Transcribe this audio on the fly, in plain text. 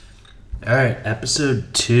All right,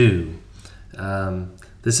 episode 2.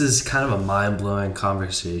 This is kind of a mind-blowing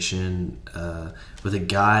conversation with a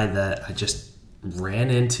guy that I just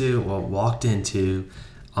walked into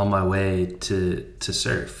on my way to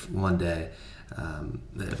surf one day.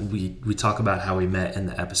 We talk about how we met in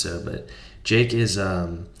the episode, but Jake is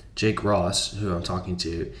Jake Ross, who I'm talking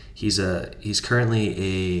to. He's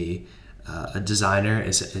currently a designer,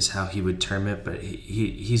 is how he would term it, but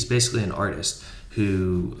he's basically an artist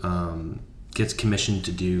who gets commissioned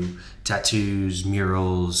to do tattoos,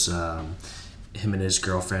 murals. Him and his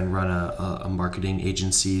girlfriend run a marketing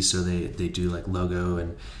agency, so they do like logo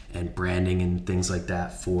and branding and things like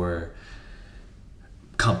that for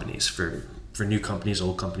companies, for new companies,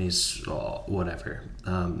 old companies, whatever.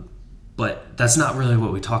 But that's not really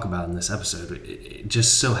what we talk about in this episode. It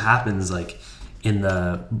just so happens, like, in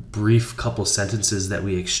the brief couple sentences that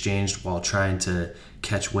we exchanged while trying to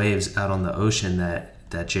catch waves out on the ocean,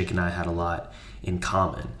 that Jake and I had a lot in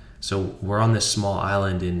common. So we're on this small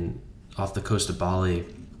island off the coast of Bali,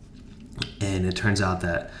 and it turns out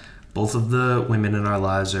that both of the women in our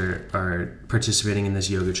lives are participating in this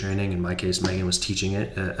yoga training. In my case, Megan was teaching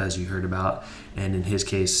it, as you heard about, and in his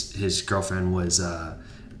case, his girlfriend was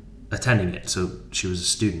attending it, so she was a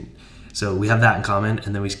student. So we have that in common,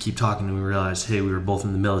 and then we keep talking, and we realized, hey, we were both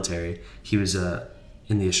in the military. He was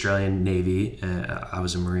in the Australian Navy. I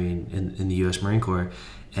was a Marine in the U.S. Marine Corps,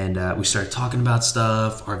 and we started talking about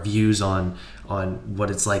stuff, our views on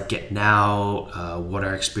what it's like getting out, what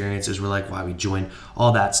our experiences were like, why we joined,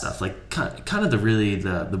 all that stuff. Like kind of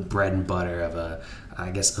the bread and butter of a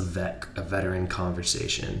veteran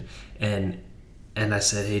conversation. And I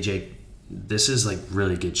said, hey, Jake, this is like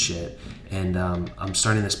really good shit, and I'm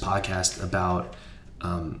starting this podcast about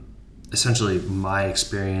essentially my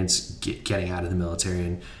experience getting out of the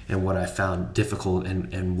military and what I found difficult,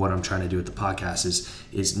 and what I'm trying to do with the podcast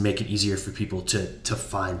is make it easier for people to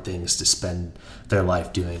find things to spend their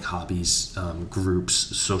life doing, hobbies,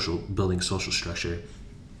 groups, building social structure.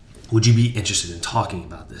 Would you be interested in talking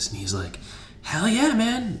about this? And he's like, hell yeah,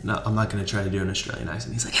 man. No, I'm not going to try to do an Australian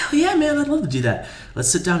accent. He's like, hell yeah, man, I'd love to do that. Let's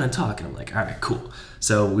sit down and talk. And I'm like, all right, cool.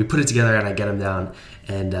 So we put it together, and I get him down,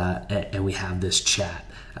 and we have this chat.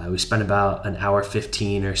 We spent about an hour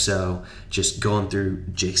 15 or so just going through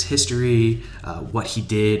Jake's history, what he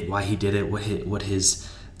did, why he did it, what his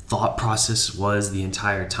thought process was the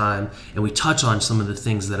entire time, and we touch on some of the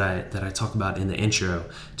things that I talk about in the intro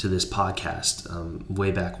to this podcast,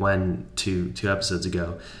 way back when, two episodes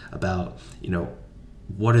ago, about,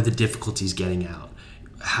 what are the difficulties getting out,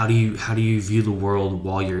 how do you view the world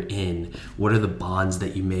while you're in, what are the bonds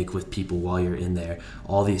that you make with people while you're in there,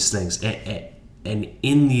 all these things. And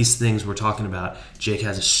in these things we're talking about, Jake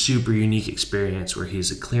has a super unique experience where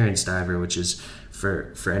he's a clearance diver, which is,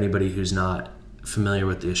 for anybody who's not familiar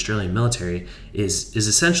with the Australian military, is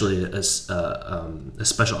essentially a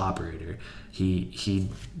special operator. He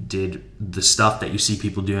did the stuff that you see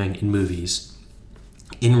people doing in movies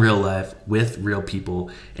in real life with real people,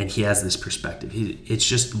 and he has this perspective. It's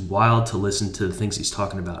just wild to listen to the things he's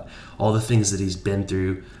talking about, all the things that he's been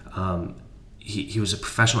through. He was a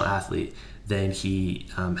professional athlete. Then he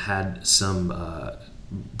had some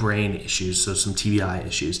brain issues, so some TBI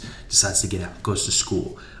issues, decides to get out, goes to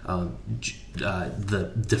school.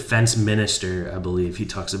 The defense minister, I believe, he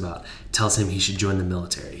talks about, tells him he should join the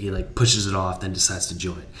military. He pushes it off, then decides to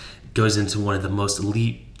join. Goes into one of the most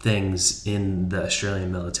elite things in the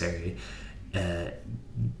Australian military.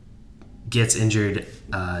 Gets injured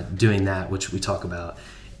doing that, which we talk about.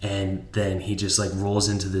 And then he just rolls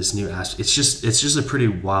into this new aspect. It's just a pretty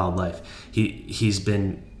wild life. He's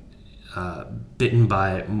been bitten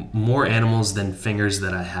by more animals than fingers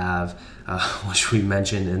that I have, which we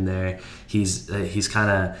mentioned in there. He's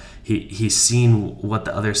seen what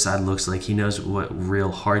the other side looks like. He knows what real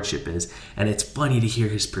hardship is, and it's funny to hear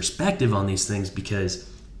his perspective on these things, because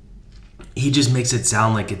he just makes it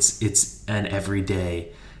sound like it's an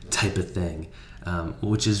everyday type of thing.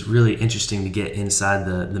 Which is really interesting to get inside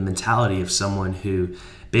the mentality of someone who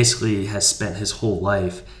basically has spent his whole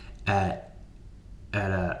life at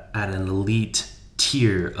an elite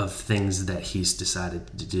tier of things that he's decided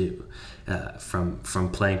to do, from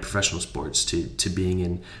playing professional sports to being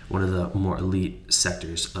in one of the more elite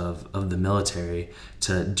sectors of the military,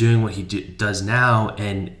 to doing what he does now,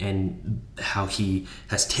 and how he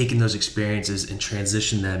has taken those experiences and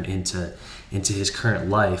transitioned them into his current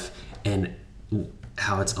life, and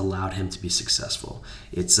how it's allowed him to be successful.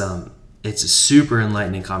 It's a super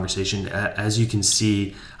enlightening conversation. As you can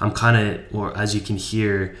see, as you can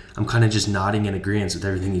hear, I'm kind of just nodding in agreement with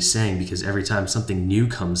everything he's saying, because every time something new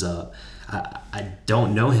comes up, I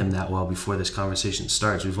don't know him that well before this conversation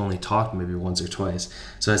starts. We've only talked maybe once or twice.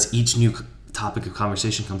 So as each new topic of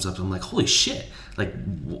conversation comes up, I'm like, holy shit! Like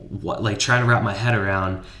what? Like trying to wrap my head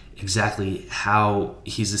around exactly how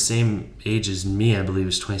he's the same age as me. I believe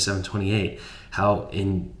is 27, 28. How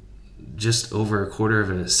in just over a quarter of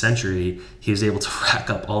a century he was able to rack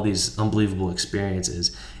up all these unbelievable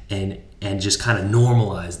experiences and just kind of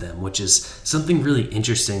normalize them, which is something really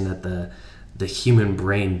interesting that the human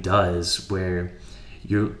brain does, where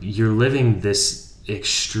you're living this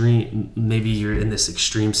extreme, maybe you're in this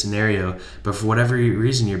extreme scenario, but for whatever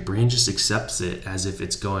reason your brain just accepts it as if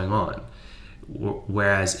it's going on.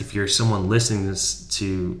 Whereas if you're someone listening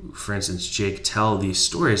to, for instance, Jake tell these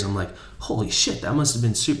stories, I'm like, holy shit, that must have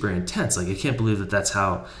been super intense. Like, I can't believe that that's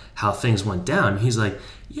how things went down. And he's like,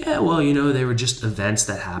 yeah, well, they were just events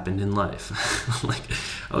that happened in life. I'm like,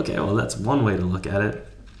 okay, well, that's one way to look at it.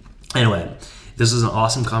 Anyway, this was an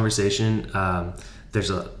awesome conversation. There's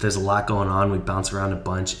a lot going on. We bounce around a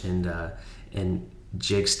bunch, and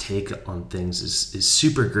Jake's take on things is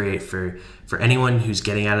super great for anyone who's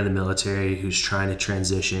getting out of the military, who's trying to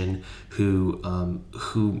transition,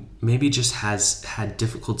 who maybe just has had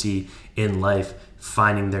difficulty in life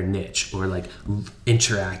finding their niche or like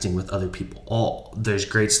interacting with other people. There's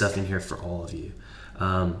great stuff in here for all of you.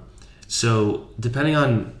 So depending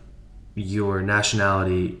on your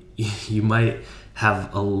nationality, you might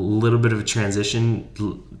have a little bit of a transition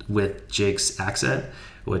with Jake's accent,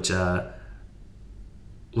 which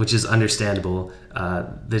is understandable.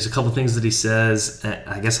 There's a couple things that he says.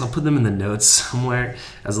 I guess I'll put them in the notes somewhere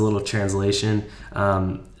as a little translation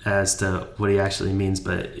as to what he actually means.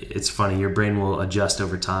 But it's funny. Your brain will adjust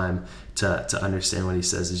over time to understand what he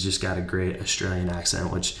says. He's just got a great Australian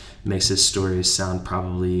accent, which makes his stories sound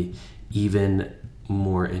probably even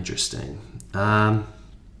more interesting.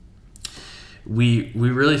 We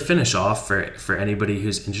really finish off for anybody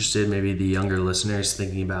who's interested, maybe the younger listeners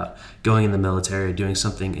thinking about going in the military, doing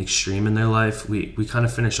something extreme in their life. We kind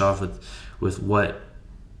of finish off with what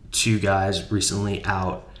two guys recently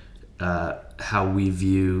out, how we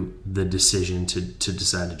view the decision to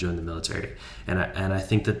decide to join the military. And I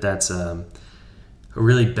think that's a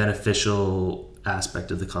really beneficial aspect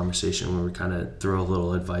of the conversation where we kind of throw a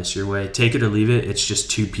little advice your way. Take it or leave it. It's just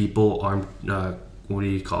two people armchair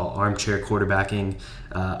quarterbacking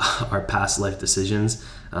our past life decisions.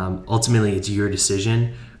 Ultimately, it's your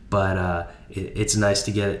decision, but it's nice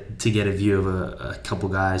to get a view of a couple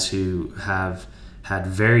guys who have had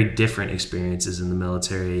very different experiences in the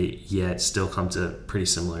military, yet still come to pretty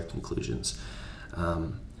similar conclusions.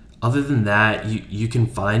 Other than that, you can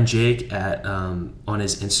find Jake at on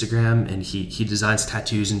his Instagram, and he designs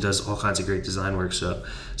tattoos and does all kinds of great design work. So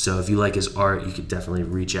if you like his art, you could definitely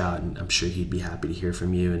reach out, and I'm sure he'd be happy to hear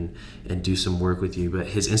from you and do some work with you. But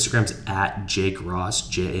his Instagram's at Jake Ross,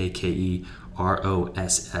 JakeRoss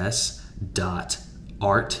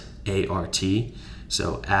 .art, A-R-T.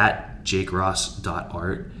 So at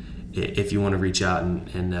JakeRoss.art if you want to reach out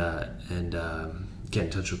and get in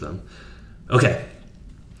touch with them. Okay.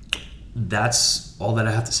 That's all that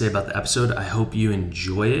I have to say about the episode. I hope you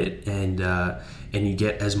enjoy it and you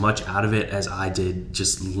get as much out of it as I did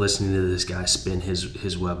just listening to this guy spin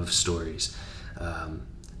his web of stories.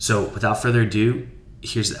 So without further ado,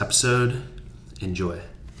 here's the episode. Enjoy.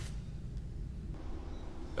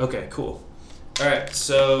 Okay, cool. All right,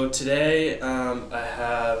 so today I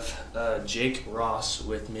have Jake Ross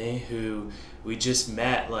with me, who we just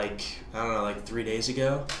met like 3 days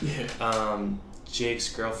ago. Yeah. Jake's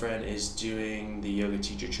girlfriend is doing the yoga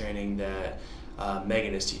teacher training that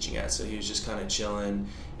Megan is teaching at, so he was just kind of chilling,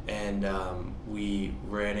 and we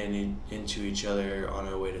ran into each other on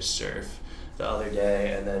our way to surf the other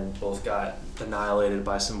day, and then both got annihilated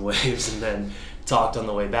by some waves, and then talked on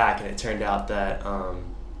the way back, and it turned out that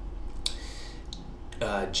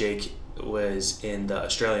Jake was in the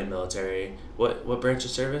Australian military. What branch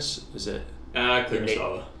of service is it? Clearance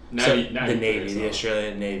diver. The Navy, the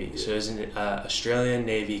Australian Navy. Yeah. So he's an Australian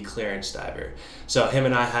Navy clearance diver. So him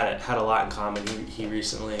and I had a lot in common. He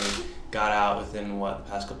recently got out within the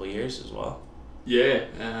past couple of years as well.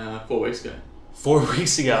 Yeah, 4 weeks ago. 4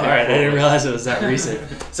 weeks ago. All right, I didn't realize it was that recent.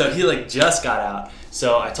 So he just got out.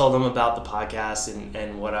 So I told him about the podcast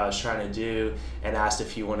and what I was trying to do, and asked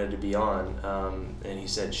if he wanted to be on. And he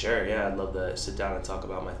said, sure, yeah, I'd love to sit down and talk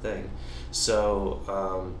about my thing.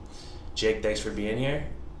 So Jake, thanks for being here,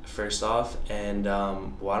 first off. And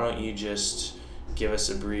why don't you just give us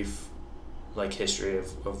a brief history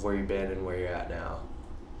of where you've been and where you're at now?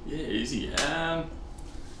 Yeah, easy.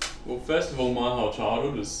 Well, first of all, my whole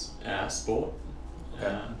childhood was sport.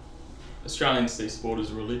 Okay. Australians see sport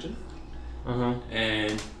as a religion. Uh-huh.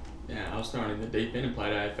 And I was thrown in the deep end and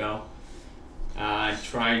played AFL. I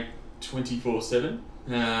trained 24/7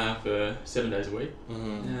 for 7 days a week.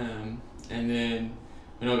 And then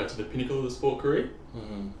when I got to the pinnacle of the sport career,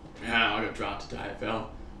 I got drafted to AFL.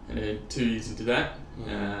 And then 2 years into that, I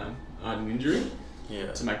had an injury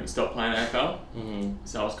to make me stop playing AFL.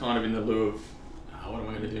 So I was kind of in the lure of, what am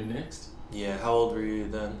I going to do next? Yeah, how old were you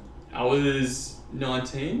then? I was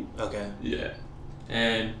 19. Okay. Yeah.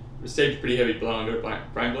 And received a pretty heavy blow and got a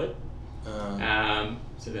brain bleed.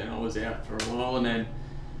 So then I was out for a while, and then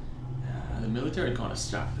the military kind of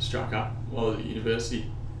struck up while I was at university.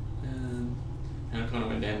 And I kind of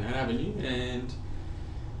went down that avenue, and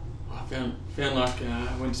I found like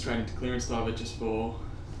I went straight into clearance diver just for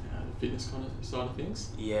the fitness kind of side of things.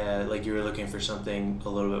 Yeah, like you were looking for something a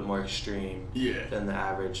little bit more extreme than the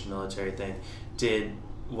average military thing.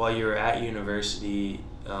 While you were at university,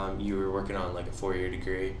 you were working on like a 4-year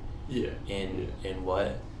degree? Yeah. In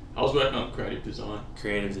what? I was working on creative design.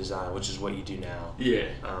 Creative design, which is what you do now. Yeah.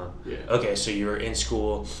 Okay, so you were in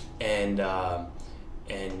school, and a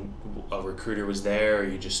recruiter was there, or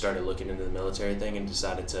you just started looking into the military thing and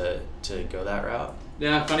decided to go that route?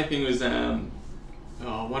 Yeah, funny thing was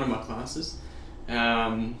one of my classes,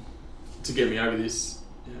 to get me over this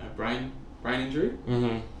brain injury,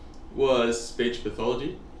 was speech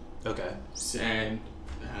pathology. Okay. And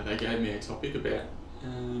they gave me a topic about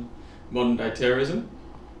modern day terrorism.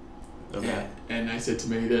 Okay. And they said to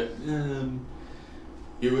me that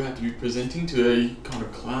you will have to be presenting to a kind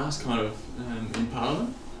of class, in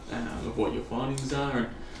Parliament, of what your findings are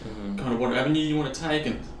and kind of what avenue you want to take.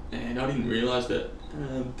 And I didn't realise that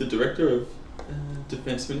the director of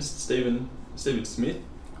Defence Minister Stephen Smith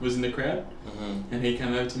was in the crowd, and he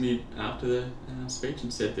came over to me after the speech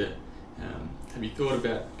and said that, have you thought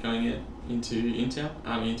about going into Intel,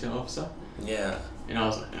 Army Intel officer? Yeah. And I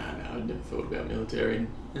was like, no, I'd never thought about military.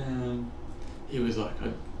 And he was like,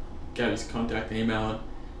 I gave his contact email, and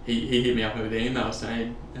he hit me up over the email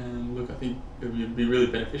saying, look, I think it would be really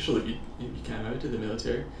beneficial if you came over to the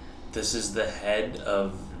military. This is the head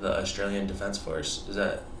of the Australian Defence Force, is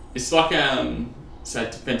that? It's like, say,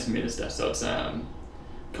 Defence Minister, so it's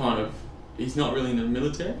kind of, he's not really in the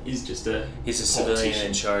military, he's just He's a civilian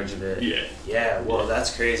in charge of it. Yeah. Yeah, well,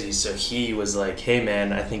 that's crazy. So he was like, hey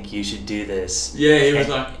man, I think you should do this. Yeah, he was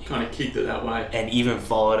like, kind of kicked it that way. And even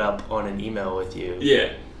followed up on an email with you.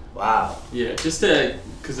 Yeah. Wow. Yeah, just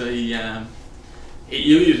because he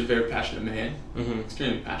was a very passionate man,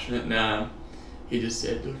 extremely passionate, and he just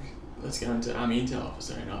said, look, let's go into Army Intel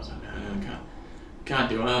officer. And I was like, no, I can't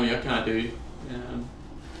do Army, I can't do,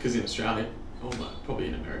 because in Australia, or probably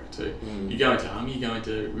in America too, you go into Army, you go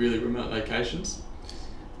into really remote locations.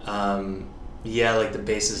 Yeah, like the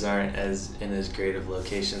bases aren't in as great of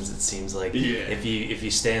locations. It seems like if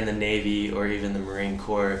you stay in the Navy or even the Marine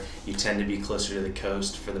Corps, you tend to be closer to the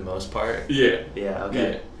coast for the most part. Yeah. Yeah.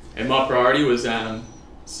 Okay. Yeah. And my priority was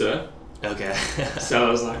surf. Okay. So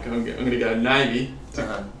I was like, I'm going to go Navy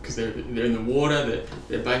because they're in the water.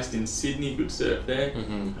 They're based in Sydney. Good surf there.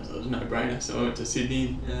 I was like, it was no brainer. So I went to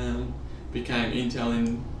Sydney. Became Intel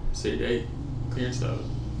in CD clearance diver.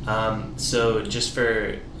 So just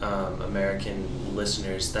for American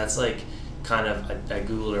listeners, that's like kind of I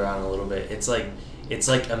googled around a little bit. It's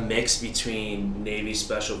like a mix between Navy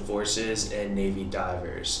Special Forces and Navy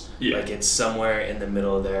divers. Yeah. Like it's somewhere in the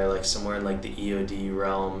middle there, like somewhere in like the EOD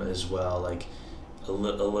realm as well, like a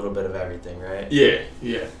little bit of everything, right? Yeah.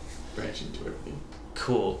 Branch into everything.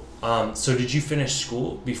 Cool. So did you finish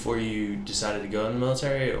school before you decided to go in the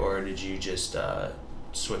military, or did you just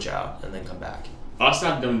switch out and then come back? I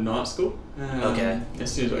started doing night school. Okay.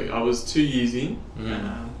 As soon as I was 2 years in,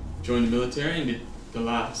 joined the military and did the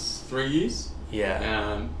last 3 years.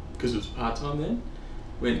 Yeah. Because it was part-time then.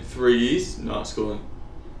 Went 3 years night schooling.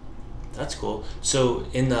 That's cool. So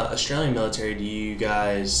in the Australian military, do you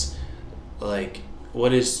guys, like,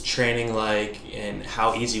 what is training like, and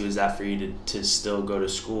how easy was that for you to still go to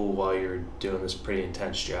school while you're doing this pretty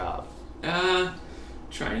intense job?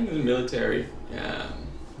 Training in the military,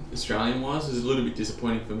 Australian-wise, was a little bit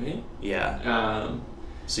disappointing for me. Yeah.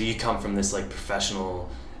 So you come from this like professional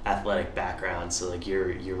athletic background, so like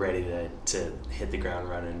you're ready to hit the ground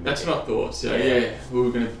running. That's what I thought. So yeah, we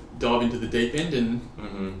were going to dive into the deep end,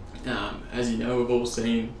 and as you know, we've all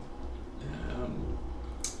seen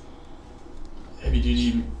heavy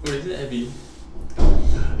duty. What is it?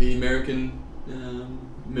 The American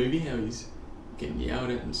movie. How he's getting yelled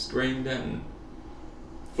at and screamed at and.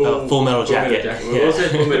 Full Metal Jacket. Well, I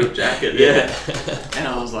said Full Metal Jacket. Yeah. And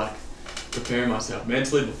I was like preparing myself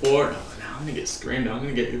mentally before, and I was like, no, I'm gonna get screamed at. I'm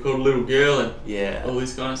gonna get called a little girl and all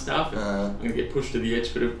this kind of stuff. And I'm gonna get pushed to the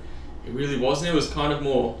edge. But it really wasn't. It was kind of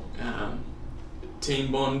more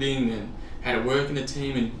team bonding and how to work in a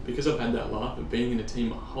team. And because I've had that life of being in a team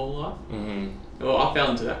my whole life, well, I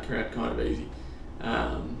fell into that crowd kind of easy.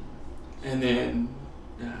 And then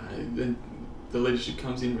the leadership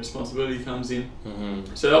comes in, responsibility comes in.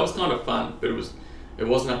 So that was kind of fun, but it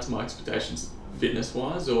wasn't up to my expectations fitness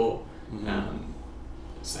wise or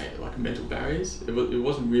say like mental barriers. It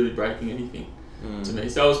wasn't really breaking anything to me.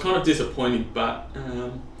 So I was kind of disappointed, but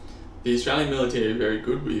the Australian military are very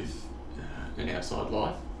good with an outside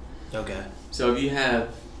life. Okay. So if you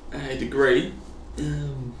have a degree,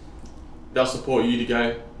 they'll support you to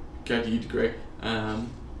go to your degree.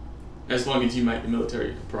 As long as you make the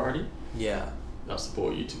military a priority, they'll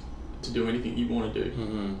support you to do anything you want to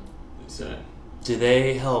do. So, do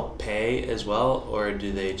they help pay as well, or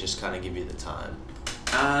do they just kind of give you the time?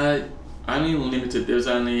 Only limited. There's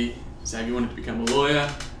only, say, if you wanted to become a lawyer,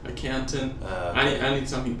 accountant, only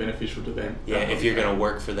something beneficial to them. Yeah, if you're going to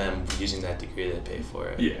work for them using that degree, they pay for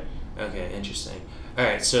it. Yeah. Okay, interesting. All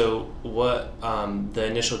right, so what the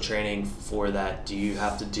initial training for that? Do you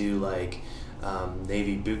have to do like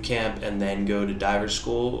Navy boot camp and then go to diver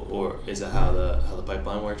school, or is that how the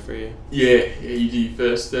pipeline worked for you? Yeah, you do your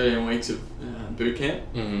first 13 weeks of boot camp,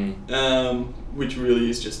 which really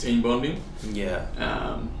is just team bonding. Yeah.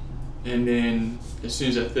 And then as soon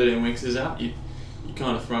as that 13 weeks is up, you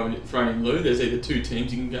kind of thrown in lieu. There's either two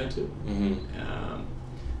teams you can go to.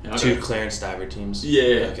 Two clearance diver teams.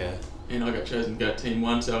 Yeah. Okay. And I got chosen to go to team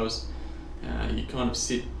one, so I was you kind of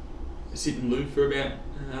sit in lieu for about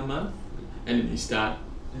a month, and then you start.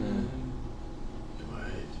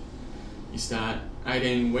 You start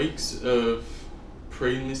 18 weeks of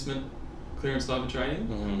pre-enlistment clearance diver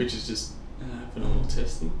training, which is just phenomenal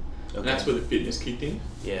testing. Okay. And that's where the fitness kicked in.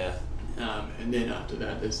 Yeah. And then after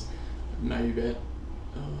that, there's maybe about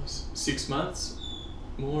 6 months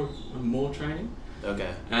more training.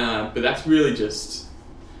 Okay. But that's really just,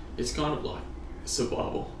 it's kind of like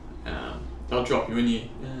survival. They'll drop you in the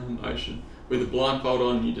ocean with a blindfold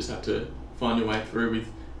on, and you just have to find your way through with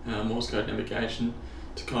Morse code navigation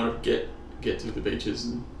to kind of get to the beaches,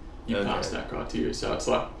 and you pass that criteria. So it's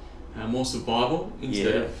like more survival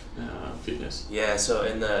instead of fitness. Yeah. So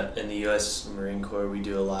in the U.S. Marine Corps, we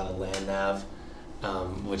do a lot of land nav,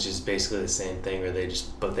 which is basically the same thing, where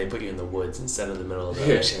but they put you in the woods instead of the middle of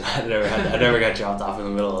the ocean. I never got dropped off in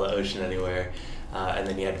the middle of the ocean anywhere, and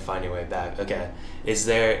then you had to find your way back. Okay. Is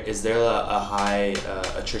there a high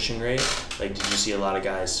attrition rate? Like, did you see a lot of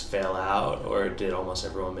guys fail out, or did almost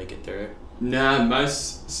everyone make it through? No,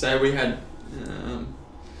 most, say we had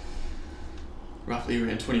roughly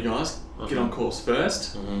around 20 guys get on course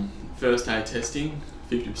first. First day testing,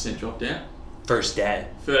 50% dropped out. First day?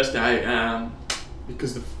 First day,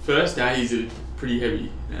 because the first day is a pretty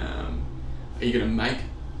heavy. Are you going to make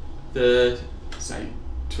the, say,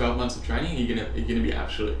 12 months of training? Are you going to be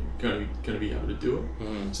absolutely going to be able to do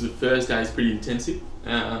it? So the first day is pretty intensive.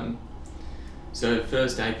 So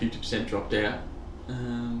first day, 50% dropped out.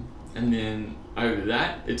 And then over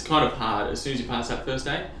that, it's kind of hard. As soon as you pass that first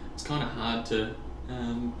day, it's kind of hard to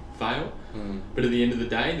fail. But at the end of the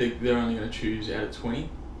day, they're only going to choose out of 20.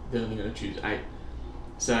 They're only going to choose 8.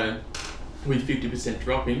 So with 50%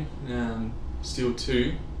 dropping, still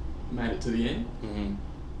 2 made it to the end.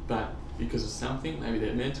 But because of something, maybe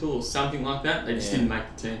they're mental or something like that, they just didn't make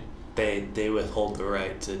the team. They withhold the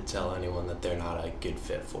right to tell anyone that they're not a good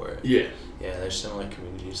fit for it. Yeah. Yeah, there's similar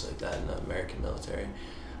communities like that in the American military.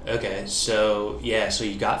 Okay, so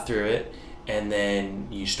you got through it, and then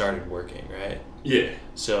you started working, right? Yeah.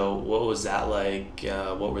 So what was that like?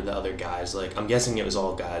 What were the other guys like? I'm guessing it was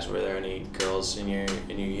all guys. Were there any girls in your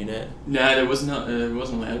unit? No, there wasn't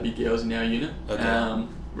allowed to be girls in our unit. Okay.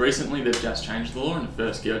 Recently, they've just changed the law, and the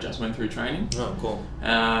first girl just went through training. Oh, cool.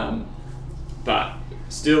 But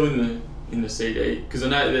still in the CD, because I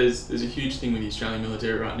know there's a huge thing with the Australian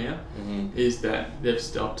military right now, is that they've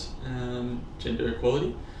stopped gender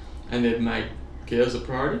equality, and they've made girls a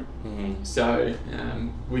priority. So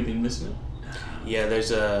with enlistment. Yeah,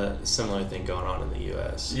 there's a similar thing going on in the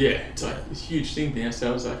US. Yeah, it's like a huge thing now. So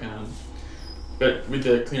I was like, but with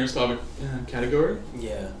the clearance diver category,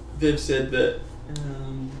 they've said that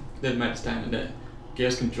they've made a statement that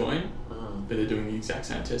girls can join, but they're doing the exact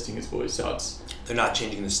same testing as boys. So they're not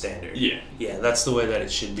changing the standard. Yeah. Yeah, that's the way that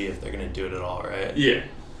it should be if they're going to do it at all, right? Yeah,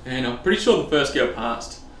 and I'm pretty sure the first girl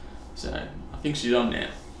passed, so I think she's on now.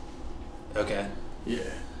 Okay. Yeah.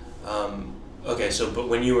 Okay, so but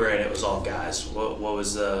when you were in, it was all guys. What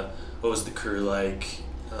was the crew like?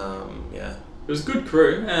 Yeah. It was a good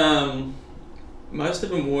crew. Most of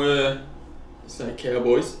them were, say,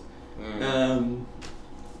 cowboys.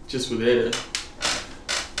 Just were there to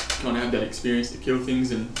kind of have that experience to kill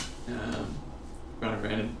things and run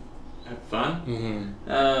around and have fun.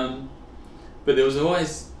 Mm-hmm. But there was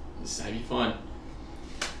always, say, you find,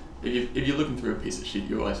 if you're looking through a piece of shit,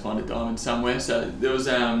 you always find a diamond somewhere. So there was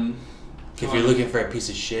If you're looking for a piece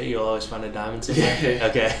of shit, you'll always find a diamond somewhere. Yeah.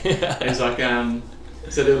 Okay. It's like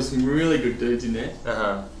so there was some really good dudes in there,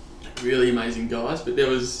 really amazing guys. But I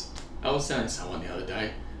was saying to someone the other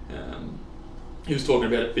day, he was talking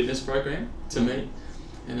about a fitness program to me,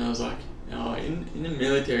 and I was like, in the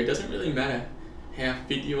military, it doesn't really matter how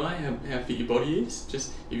fit you are, how fit your body is.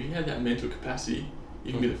 Just if you have that mental capacity,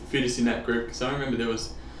 you can be the fittest in that group. Because I remember there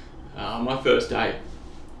was my first day,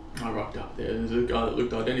 I rocked up there. There was a guy that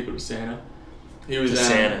looked identical to Santa. He was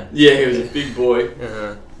Santa. Yeah, he was a big boy.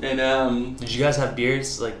 And did you guys have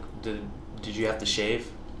beards? Like, did you have to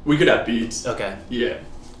shave? we could have beards. Okay. Yeah.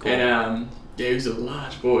 Cool. And yeah, he was a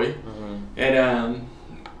large boy. And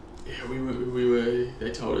yeah, we were.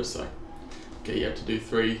 They told us like, okay, you have to do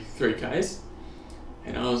 3Ks.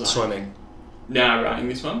 And I was like, Swimming. nah, running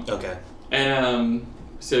this one. Okay. And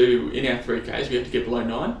so in our 3Ks, we have to get below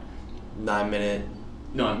 9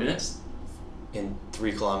 minutes. In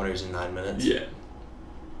 3 kilometers in 9 minutes. Yeah.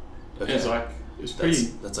 Okay. And it's like it was pretty.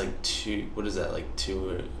 That's like what is that, like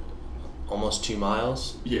almost 2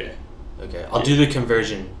 miles? Yeah. Okay. I'll do the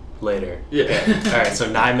conversion later. Yeah. Okay. Alright, so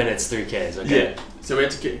 9 minutes, 3Ks, okay. Yeah. So we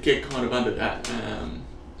had to get kind of under that.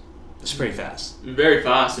 It's pretty fast. Very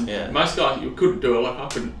fast, and Yeah. most guys you couldn't do it. Like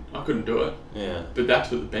I couldn't do it. Yeah. But that's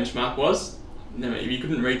what the benchmark was. No, if you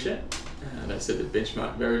couldn't reach it, they set the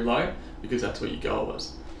benchmark very low because that's what your goal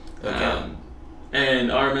was. Okay.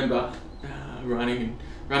 And I remember running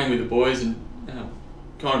with the boys and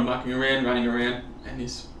kind of mucking around, running around, and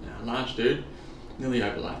this large dude nearly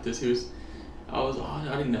overlapped us. I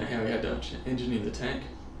didn't know how he had that much engine in the tank.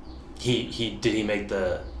 Did he make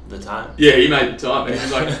the time? Yeah, he made the time. And he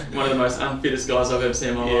was like one of the most unfittest guys I've ever seen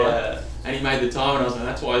in my life. And he made the time, and I was like,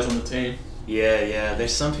 that's why he's on the team. Yeah.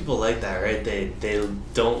 There's some people like that, right? They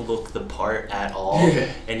don't look the part at all,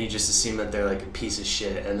 and you just assume that they're like a piece of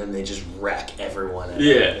shit, and then they just wreck everyone at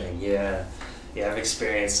everything. Yeah, I've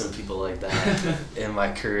experienced some people like that in my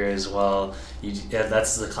career as well.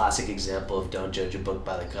 That's the classic example of don't judge a book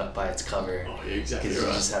by its cover. Oh, yeah, exactly right. Because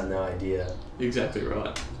you just have no idea. Exactly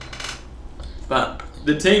right. But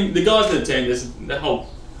the guys in the team, there's the whole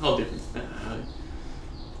different.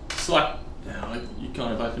 It's like you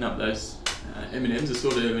kind of open up those M&Ms, the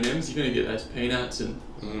sort of M&Ms. You're going to get those peanuts and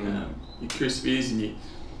your Crispies and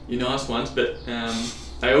your nice ones, but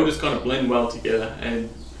they all just kind of blend well together and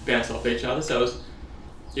bounce off each other. So if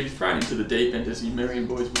you're thrown into the deep end, as you Marion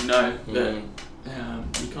boys would know, that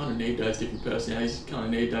you kind of need those different personalities. You kind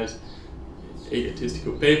of need those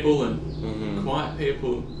egotistical people and quiet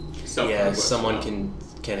people. Yeah, someone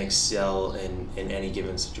can excel in any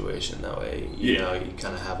given situation. That way, you know, you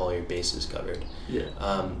kind of have all your bases covered. Yeah.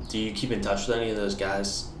 Do you keep in touch with any of those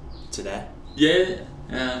guys today? Yeah.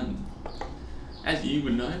 As you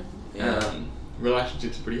would know,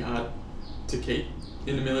 relationships are pretty hard to keep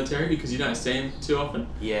in the military because you don't see them too often.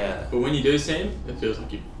 Yeah. But when you do see them, it feels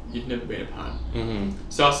like you've never been apart.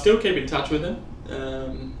 So I still keep in touch with them.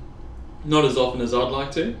 Not as often as I'd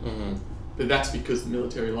like to. But that's because the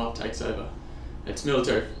military life takes over. It's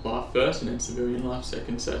military life first and then civilian life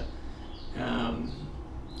second. So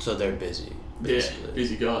they're busy. Basically. Yeah,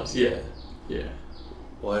 busy guys. Yeah.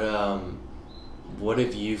 What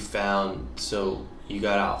have you found? So you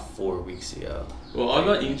got out 4 weeks ago. Well, I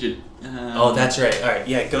got injured. Oh, that's right. All right.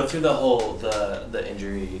 Yeah, go through the whole the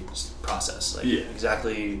injury process. Like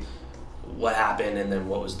exactly what happened and then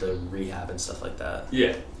what was the rehab and stuff like that.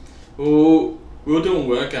 Yeah. Well, we were doing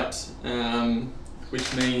workups,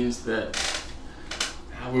 which means that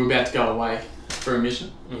we were about to go away for a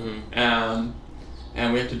mission, and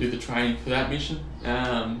we have to do the training for that mission.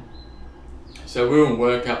 So we were in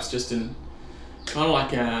workups just in kind of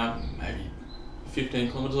like maybe 15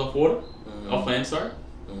 kilometres off water, off land, sorry.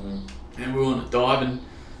 And we were on a dive, and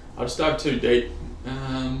I just dove too deep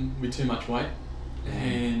with too much weight,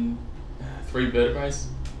 and 3 vertebrae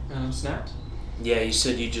snapped. Yeah, you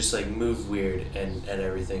said you just like moved weird and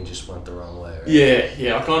everything just went the wrong way, right?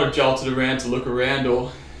 Yeah, I kind of jolted around to look around,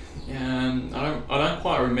 or I don't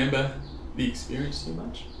quite remember the experience too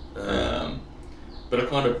much. But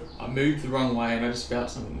I moved the wrong way and I just felt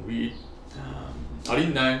something weird. I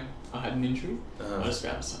didn't know I had an injury. I just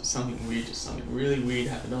felt something weird, just something really weird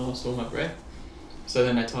happened. I lost all my breath. So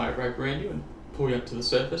then they tie a rope around you and pull you up to the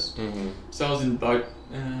surface. So I was in the boat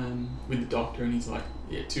with the doctor, and he's like,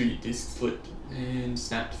 2 of your discs slipped and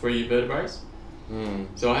snapped 3 of your vertebrae.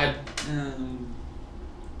 So I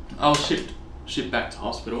was shipped back to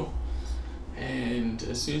hospital, And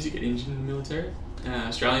as soon as you get injured in the military,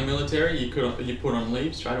 Australian military, you put on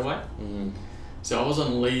leave straight away. So I was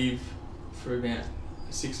on leave for about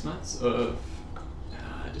 6 months of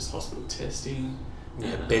just hospital testing.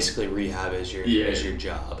 Yeah, basically rehab is your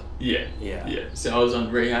job. Yeah. So I was on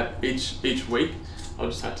rehab each week. I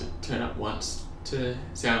just had to turn up once to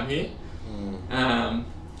say I'm here.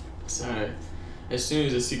 So as soon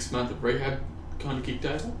as the 6 month of rehab kind of kicked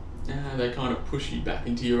over, they kind of push you back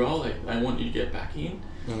into your role. They want you to get back in,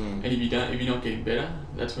 and if you're not getting better,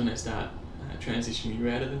 that's when they start transitioning you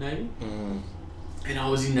out of the Navy. And I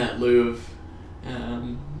was in that lieu of,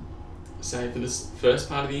 say for this first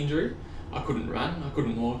part of the injury, I couldn't run, I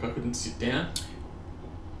couldn't walk, I couldn't sit down.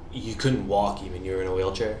 You couldn't walk even? You were in a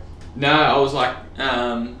wheelchair? No, I was like,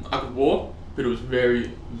 I could walk, but it was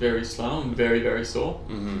very, very slow and very, very sore.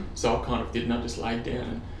 So I kind of didn't. I just laid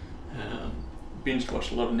down and binge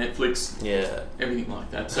watched a lot of Netflix. Yeah. Everything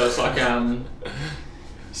like that. So it's like,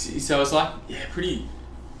 so it's like, pretty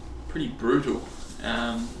brutal.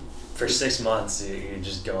 For 6 months, you're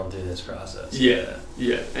just going through this process. Yeah.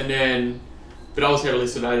 And then, but I was heavily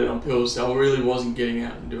sedated on pills, so I really wasn't getting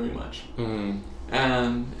out and doing much. And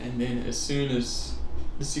then as soon as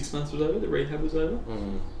the 6 months was over, the rehab was over,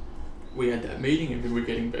 we had that meeting and we were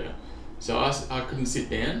getting better. So I couldn't sit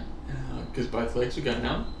down because both legs were going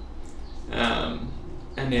numb.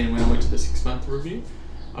 And then when I went to the 6 month review,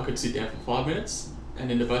 I could sit down for 5 minutes and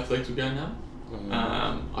then both legs were going numb.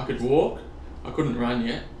 I could walk, I couldn't run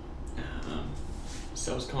yet.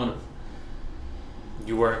 So I was kind of...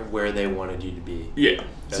 You weren't where they wanted you to be. Yeah. Okay.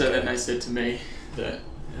 So then they said to me that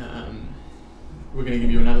we're going to give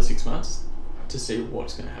you another 6 months to see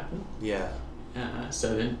what's going to happen. Yeah.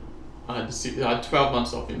 So then I had 12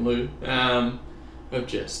 months off in lieu of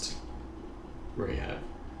just rehab.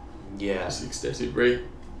 Yeah. Just extensive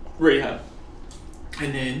rehab.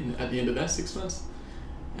 And then at the end of that 6 months,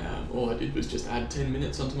 all I did was just add 10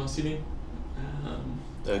 minutes onto my sitting.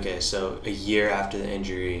 Okay, so a year after the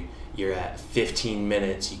injury, you're at 15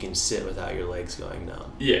 minutes you can sit without your legs going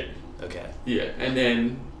numb. Yeah. Okay. Yeah, and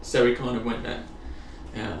then so we kind of went that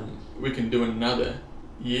we can do another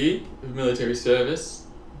year of military service,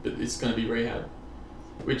 but it's going to be rehab,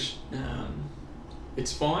 which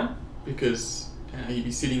it's fine because you'd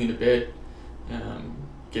be sitting in a bed,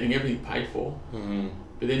 getting everything paid for.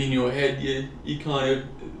 But then in your head, you kind of,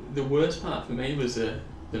 the worst part for me was the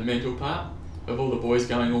mental part of all the boys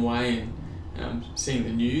going away and seeing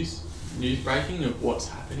the news breaking of what's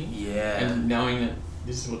happening. Yeah. And knowing that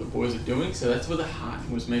this is what the boys are doing. So that's what the hard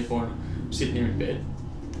thing was me for. I'm sitting there in bed.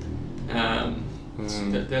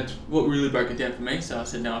 So that's what really broke it down for me. So I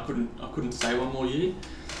said no, I couldn't stay one more year.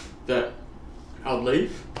 That I'd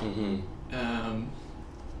leave.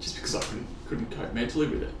 Just because I couldn't cope mentally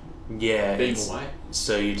with it. Yeah. Being away.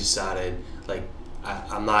 So you decided, like,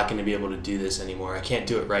 I'm not going to be able to do this anymore. I can't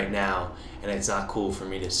do it right now, and it's not cool for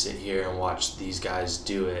me to sit here and watch these guys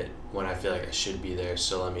do it when I feel like I should be there.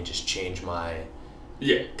 So let me just change my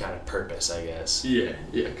kind of purpose, I guess. Yeah,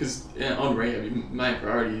 because on rehab, your main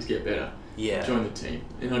priority is get better. Yeah. Join the team,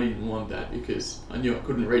 and I didn't want that because I knew I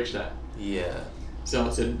couldn't reach that. Yeah. So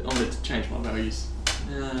I said I wanted to change my values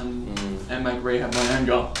and make rehab my own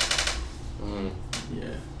goal.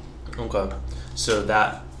 Yeah. Okay.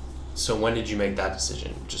 So when did you make that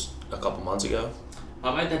decision? Just a couple months ago?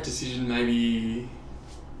 I made that decision maybe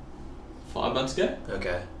 5 months ago.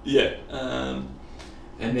 Okay. Yeah.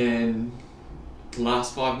 And then the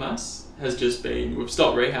last 5 months has just been, we've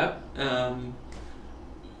stopped rehab.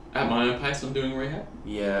 At my own pace, I'm doing rehab.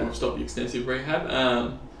 Yeah. We've stopped the extensive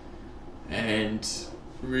rehab. And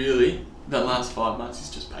really, the last 5 months is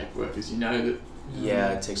just paperwork, as you know that.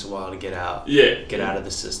 Yeah, it takes a while to get out. Yeah. Get out of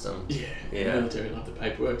the system. Yeah. Military love the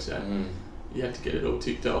paperwork, so you have to get it all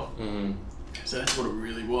ticked off. So that's what it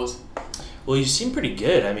really was. Well, you seem pretty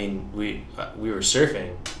good. I mean, we were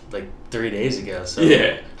surfing like 3 days ago. So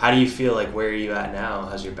yeah. How do you feel? Like, where are you at now?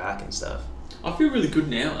 How's your back and stuff? I feel really good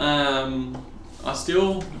now. I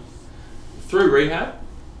still, through rehab,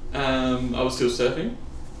 I was still surfing.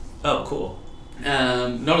 Oh, cool.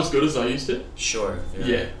 Not as good as I used to. Sure.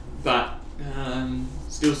 Yeah, but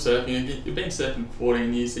still surfing. You've been surfing for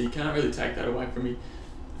 14 years, so you can't really take that away from me.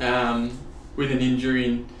 With an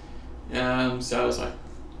injury, so I was like,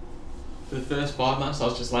 for the first 5 months, I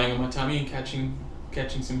was just laying on my tummy and catching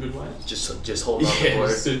some good waves. Just holding on the board.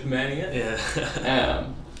 Supermaning it. Yeah.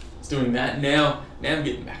 It's doing that now. Now I'm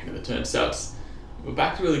getting back into the turn. So we're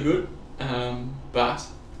back to really good. But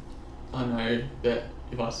I know that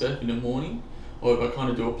if I surf in the morning, or if I kind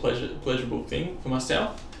of do a pleasurable thing for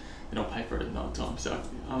myself, then I'll pay for it at night time. So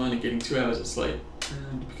I'm only getting 2 hours of sleep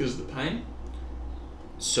because of the pain.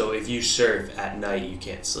 So if you surf at night, you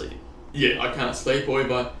can't sleep. Yeah, I can't sleep, or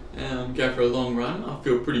if I go for a long run, I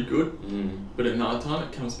feel pretty good. But at night time,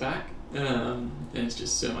 it comes back, and it's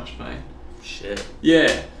just so much pain. Shit.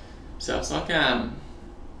 Yeah, so it's like, and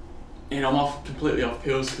I'm completely off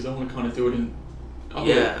pills because I want to kind of do it in.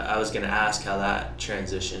 I was gonna ask how that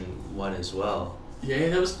transition went as well. Yeah,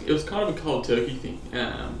 it was kind of a cold turkey thing.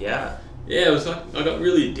 Yeah, it was like I got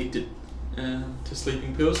really addicted to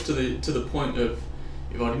sleeping pills to the point of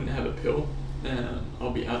if I didn't have a pill,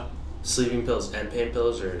 I'll be up. Sleeping pills and pain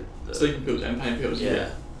pills, or sleeping pills and pain pills. Yeah.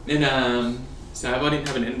 And so if I didn't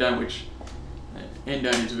have an endone, which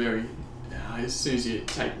endone is very as soon as you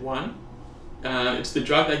take one, it's the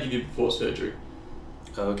drug they give you before surgery.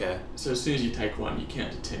 Oh, okay. So as soon as you take one, you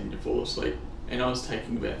count to 10 to fall asleep. And I was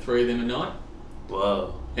taking about 3 of them a night.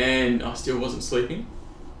 Whoa. And I still wasn't sleeping.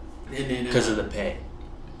 And then because of the pain.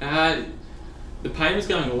 The pain was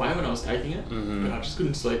going away when I was taking it, Mm-hmm. but I just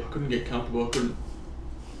couldn't sleep. I couldn't get comfortable. I couldn't.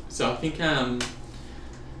 So I think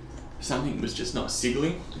something was just not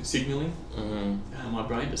signaling my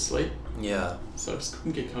brain to sleep. Yeah. So I just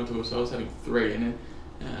couldn't get comfortable. So I was having 3, and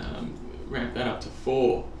then ramped that up to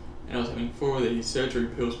 4. And I was having 4 of these surgery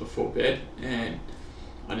pills before bed, and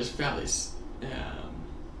I just felt this.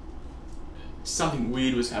 Something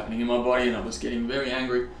weird was happening in my body, and I was getting very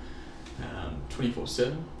angry,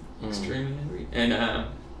 24/7, extremely angry. And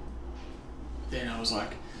then I was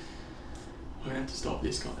like, I'm gonna have to stop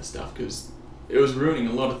this kind of stuff because it was ruining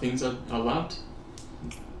a lot of things I loved.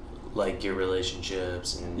 Like your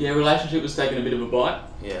relationships and... Yeah, relationship was taking a bit of a bite.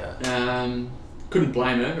 Yeah. Couldn't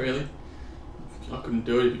blame her, really. I couldn't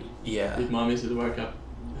do it if my missus woke up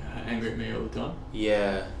angry at me all the time.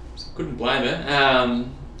 Yeah. So I couldn't blame her.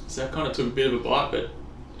 So I kind of took a bit of a bite, but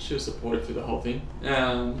she was supportive through the whole thing.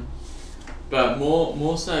 But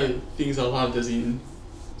more so things I loved, as in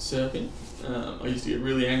surfing. I used to get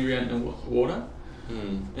really angry out in the water.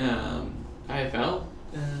 AFL.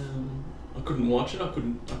 I couldn't watch it. I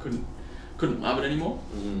couldn't love it anymore.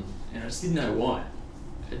 And I just didn't know why.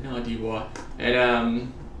 I had no idea why.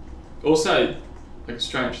 And also, like a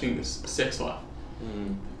strange thing, was sex life.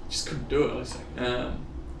 Just couldn't do it. I was like,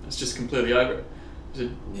 I was just completely over it.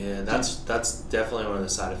 Yeah, that's definitely one of the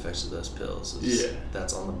side effects of those pills. Yeah.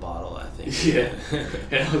 That's on the bottle, I think. Yeah.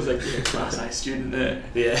 And I was like, class A student there.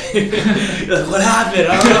 Yeah. Like, what happened?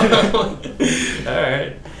 I don't know. All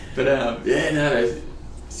right. But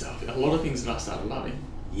so a lot of things that I started loving.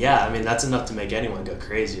 Yeah, I mean, that's enough to make anyone go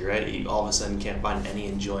crazy, right? You all of a sudden can't find any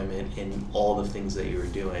enjoyment in all the things that you were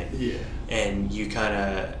doing. Yeah. And you kind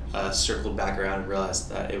of circled back around and realized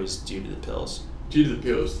that it was due to the pills. Due to the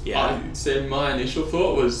pills. Yeah. I said my initial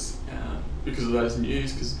thought was because of those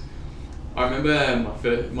news, because I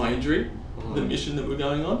remember my injury, the mission that we're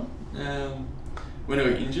going on. When I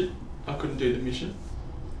got injured, I couldn't do the mission.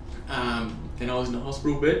 And I was in a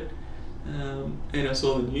hospital bed, and I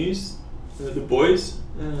saw the news, the boys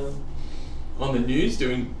on the news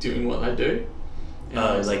doing what they do.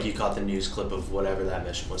 Like you caught the news clip of whatever that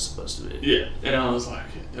mission was supposed to be. Yeah, and I was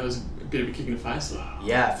like, that was a bit of a kick in the face. Like,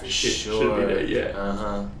 yeah, for sure. Should be there, yeah.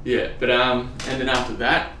 Uh-huh. Yeah, but and then after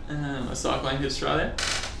that, a cyclone hit Australia,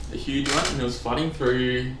 a huge one, and it was flooding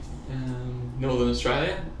through northern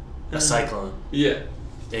Australia. A cyclone. Yeah.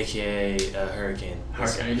 AKA a hurricane.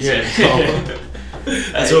 Hurricane, yeah.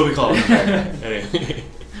 That's what we call it. Anyway.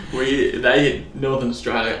 They hit northern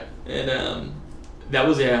Australia, and that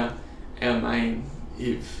was our main.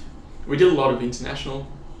 We did a lot of international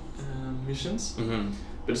missions,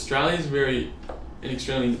 but Australia is an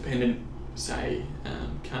extremely independent,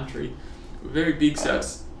 country. We're very big, so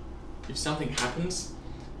if something happens,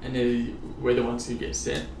 and we're the ones who get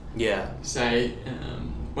sent. Yeah. Say,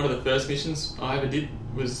 one of the first missions I ever did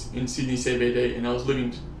was in Sydney CBD, and I was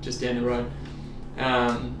living just down the road,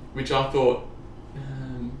 which I thought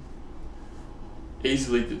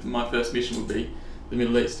easily that my first mission would be the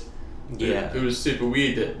Middle East. Yeah. It was super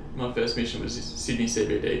weird that my first mission was Sydney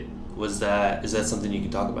CBD. Is that something you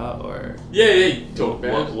can talk about, or? Yeah, you can talk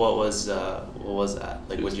about it. What was that?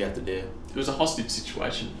 Like, what did you have to do? It was a hostage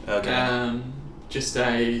situation. Okay. Just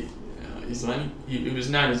a Islamic. It was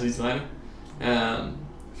known as Islamic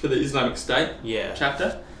for the Islamic State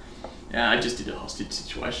chapter. I just did a hostage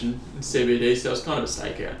situation in CBD, so it was kind of a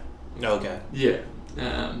stakeout. Okay. Yeah.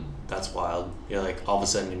 That's wild. You're like, all of a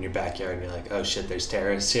sudden in your backyard, and you're like, oh shit, there's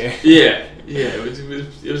terrorists here. Yeah.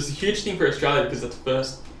 It was a huge thing for Australia because that's the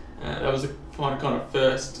first. That was the kind of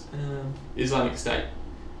first Islamic State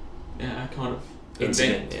kind of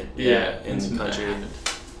incident. event. In the country.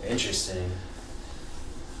 Interesting.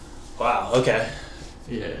 Wow. Okay.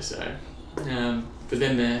 Yeah. So, but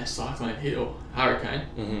then the cyclone hit, or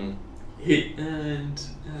hurricane. hit, and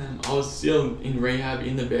I was still in rehab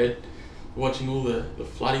in the bed, watching all the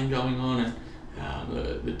flooding going on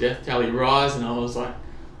and the death tally rise, and I was like,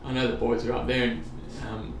 I know the boys are up there, and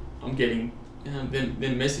I'm getting them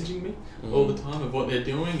messaging me all the time of what they're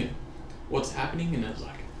doing and what's happening, and I was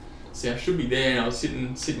like, see, I should be there, and I was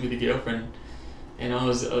sitting with a girlfriend, and I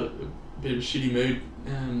was a bit of a shitty mood.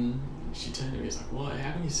 She turned to me, was like, "Why?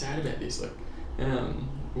 How come you're sad about this? Like,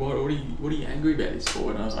 what are you angry about this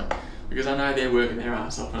for?" And I was like, "Because I know they're working their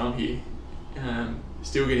ass off, and I'm here,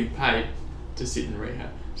 still getting paid to sit in rehab."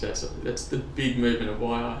 So that's the big movement of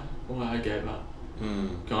why I gave up.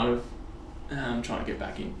 Kind of trying to get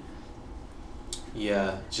back in.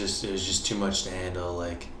 Yeah, it was just too much to handle.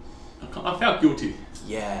 Like, I felt guilty.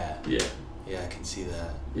 Yeah, I can see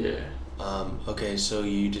that. Yeah. Okay, so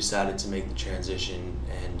you decided to make the transition,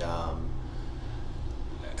 and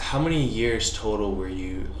how many years total were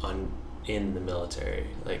you in the military?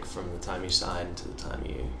 Like from the time you signed to the time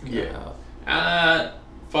you got out?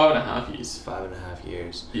 5.5 years. 5.5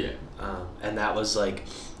 years. Yeah. And that was like,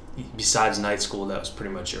 besides night school, that was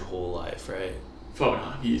pretty much your whole life, right?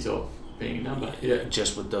 5.5 years of being a number. Yeah.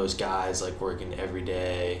 Just with those guys, like working every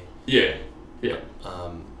day. Yeah.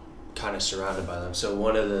 Kind of surrounded by them. So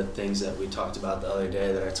one of the things that we talked about the other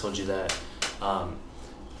day that I told you that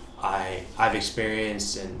I've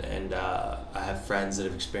experienced and I have friends that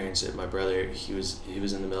have experienced it. My brother, he was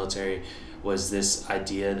in the military, was this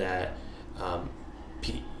idea that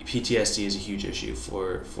PTSD is a huge issue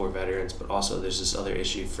for veterans, but also there's this other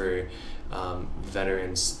issue for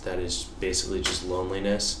veterans that is basically just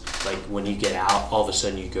loneliness. Like when you get out, all of a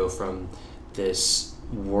sudden you go from this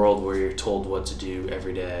world where you're told what to do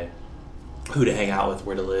every day, who to hang out with,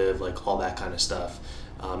 where to live, like all that kind of stuff,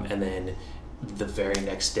 and then the very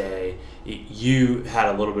next day you had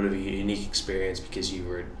a little bit of a unique experience because you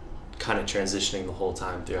were kind of transitioning the whole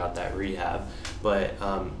time throughout that rehab. But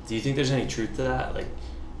do you think there's any truth to that? Like,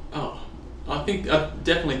 I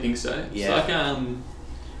definitely think so. Yeah. It's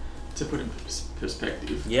like to put it in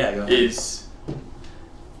perspective. Yeah, go ahead. Is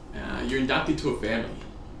you're inducted to a family.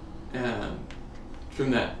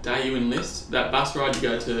 From that day you enlist, that bus ride you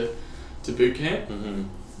go to boot camp,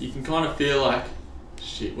 you can kind of feel like,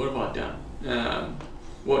 shit, what have I done?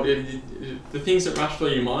 The things that rush through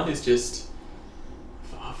your mind is just,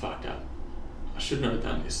 I fucked up. I should not have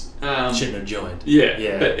done this. Shouldn't have joined.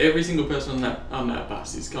 Yeah. But every single person on that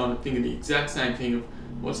bus is kind of thinking the exact same thing of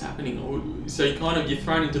what's happening. So you're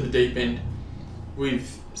thrown into the deep end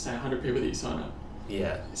with, say, 100 people that you sign up.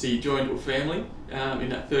 Yeah. So you join to a family in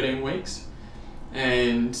that 13 weeks,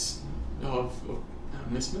 and of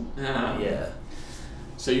enlistment.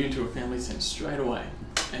 So you're into a family sense straight away,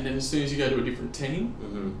 and then as soon as you go to a different team,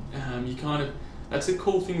 you kind of, that's the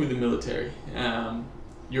cool thing with the military.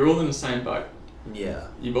 You're all in the same boat. Yeah.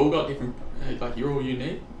 You've all got different, like you're all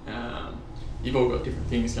unique. You've all got different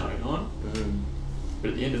things going on.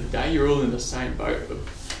 But at the end of the day, you're all in the same boat of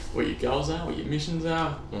what your goals are, what your missions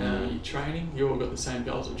are, your training. You all got the same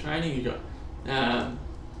goals of training. You got,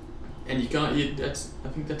 and you can't. I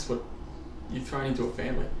think that's what you're thrown into a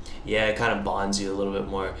family. Yeah, it kind of bonds you a little bit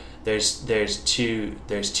more. There's two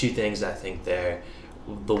things I think there.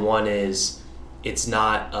 The one is, it's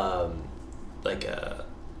not like a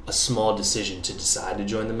small decision to decide to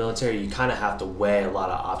join the military. You kind of have to weigh a lot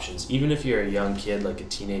of options. Even if you're a young kid, like a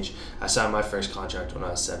teenage, I signed my first contract when I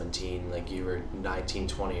was 17, like you were 19,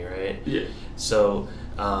 20, right? Yeah. So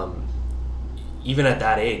even at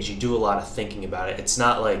that age, you do a lot of thinking about it. It's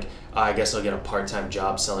not like, I guess I'll get a part-time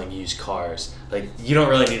job selling used cars. Like, you don't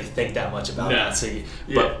really need to think that much about that. So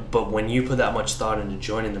but when you put that much thought into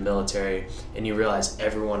joining the military and you realize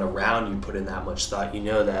everyone around you put in that much thought, you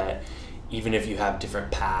know that even if you have different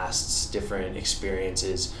pasts, different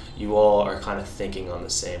experiences, you all are kind of thinking on the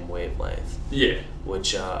same wavelength. Yeah.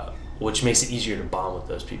 Which makes it easier to bond with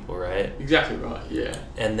those people, right? Exactly right, yeah.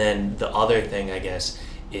 And then the other thing, I guess,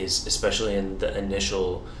 is especially in the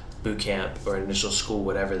initial boot camp or initial school,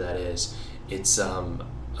 whatever that is, it's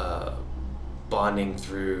bonding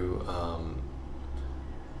through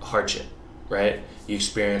hardship, right? You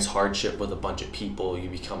experience hardship with a bunch of people, you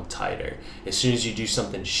become tighter. As soon as you do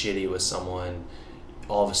something shitty with someone,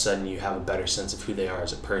 all of a sudden you have a better sense of who they are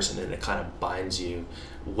as a person, and it kind of binds you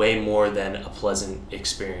way more than a pleasant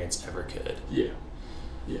experience ever could.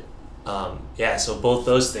 So both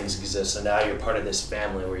those things exist. So now you're part of this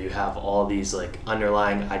family where you have all these like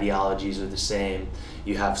underlying ideologies are the same.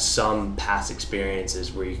 You have some past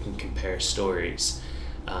experiences where you can compare stories.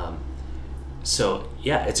 So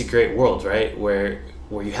yeah, it's a great world, right? Where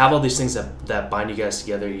where you have all these things that bind you guys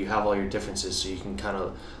together. You have all your differences, so you can kind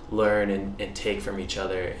of learn and take from each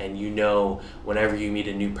other. And whenever you meet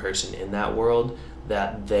a new person in that world,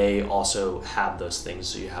 that they also have those things,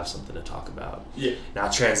 so you have something to talk about. Yeah. Now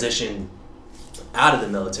transition out of the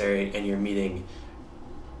military and you're meeting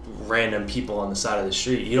random people on the side of the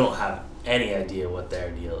street. You don't have any idea what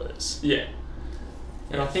their deal is. Yeah.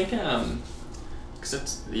 And I think, because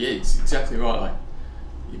it's exactly right. Like,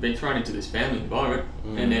 you've been thrown into this family environment,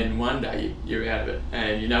 and then one day you're out of it,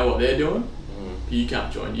 and you know what they're doing, but you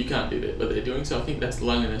can't join, you can't do what they're doing. So I think that's the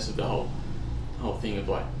loneliness of the whole thing of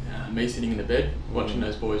like me sitting in the bed watching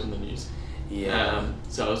those boys on the news. Yeah.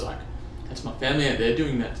 So I was like, that's my family out there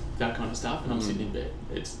doing that kind of stuff, and I'm sitting in bed.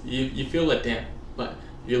 It's you feel let down, like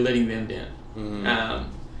you're letting them down,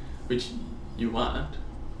 which you aren't.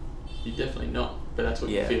 You're definitely not, but that's what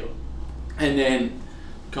you feel. And then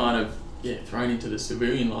kind of thrown into the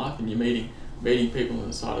civilian life, and you're meeting people on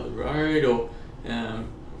the side of the road, or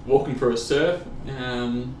walking for a surf.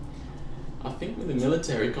 I think with the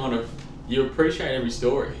military, kind of you appreciate every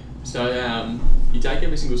story. So you take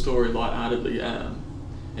every single story lightheartedly,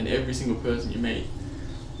 and every single person you meet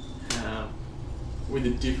with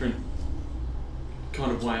a different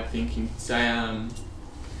kind of way of thinking. Say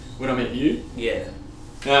when I met you,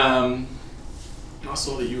 I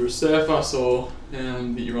saw that you were a surfer. I saw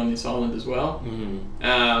that you were on this island as well.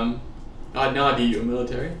 I had no idea you were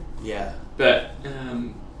military. Yeah. But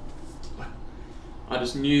I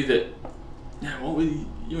just knew that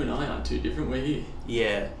you and I aren't too different. We're here.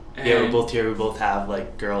 Yeah. We're both here. We both have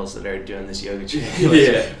like girls that are doing this yoga training.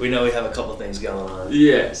 Yeah. We know we have a couple things going on.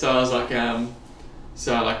 Yeah. So I was like, I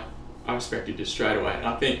respected you straight away. And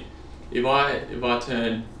I think if I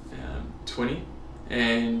turned 20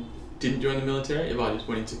 and didn't join the military, if I just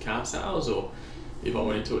went into car sales, or if I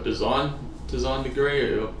went into a design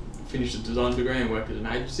degree, or finished a design degree and worked at an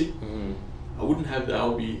agency, I wouldn't have that.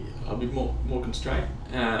 I'll be more constrained.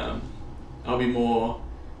 I'll be more,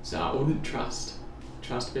 so I wouldn't trust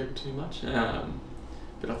people too much.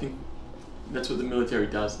 But I think that's what the military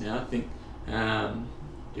does now. I think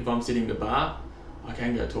if I'm sitting in a bar, I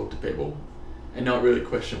can go talk to people and not really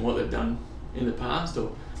question what they've done in the past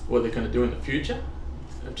or what they're going to do in the future.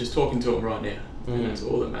 I'm just talking to them right now, and that's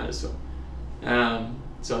all that matters to them.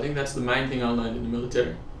 So I think that's the main thing I learned in the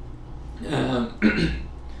military.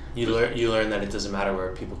 You learn that it doesn't matter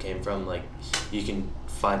where people came from. Like, you can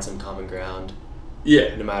find some common ground.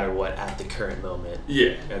 Yeah. No matter what at the current moment.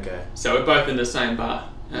 Yeah. Okay. So we're both in the same bar.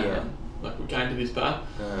 Like, we came to this bar.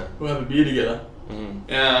 We'll have a beer together.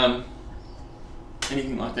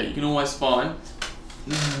 Anything like that. You can always find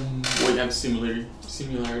where you have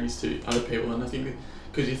similarities to other people, and I think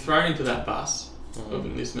because you're thrown into that bus of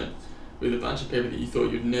enlistment with a bunch of people that you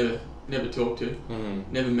thought you'd never talk to,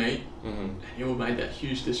 never meet, and you all made that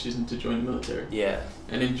huge decision to join the military. Yeah.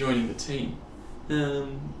 And then joining the team.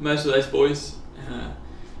 Most of those boys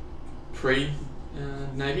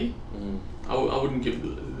pre-Navy, I wouldn't give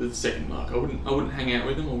the second mark. I wouldn't hang out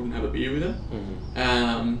with them. I wouldn't have a beer with them.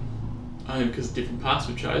 Only because of different paths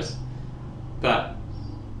we chose, but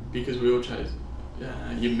because we all chose,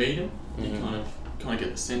 you meet them, you kind of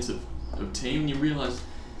get the sense of team, and you realise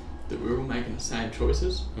that we're all making the same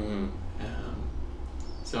choices.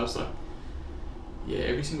 So it's like,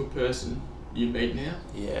 every single person you meet now,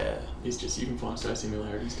 it's just you can find so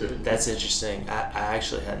similarities to it. That's interesting. I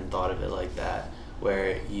actually hadn't thought of it like that,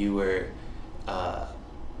 where you were,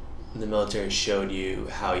 the military showed you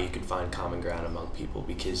how you could find common ground among people,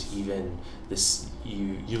 because even this,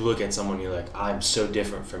 you look at someone, you're like, I'm so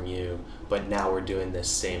different from you, but now we're doing this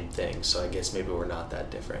same thing, so I guess maybe we're not that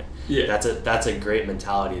different. Yeah. That's a great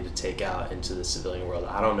mentality to take out into the civilian world.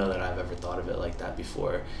 I don't know that I've ever thought of it like that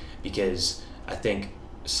before, because I think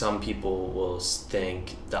some people will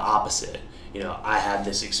think the opposite. I had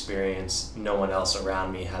this experience, no one else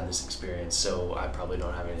around me had this experience, so I probably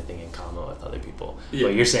don't have anything in common with other people. Yeah.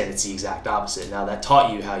 But you're saying it's the exact opposite. Now that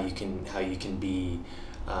taught you how you can be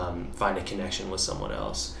find a connection with someone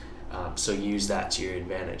else. So use that to your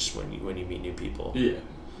advantage when you meet new people. Yeah.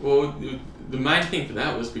 Well, the main thing for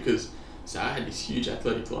that was because I had this huge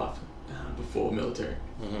athletic life before military,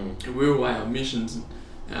 and we were away on missions.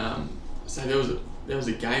 So there was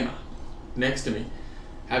a gamer next to me,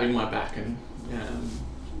 having my back, and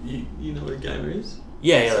you know what a gamer is?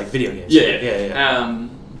 Yeah, like video games. Yeah.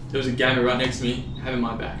 There was a gamer right next to me, having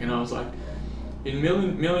my back, and I was like, in a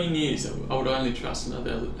million years, I would only trust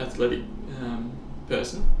another athletic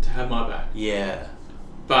person to have my back. Yeah.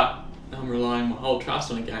 But I'm relying my whole trust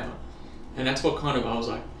on a gamer, and that's what kind of I was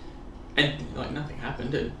like, and like nothing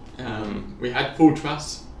happened, and we had full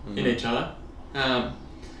trust in each other, and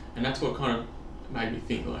that's what kind of made me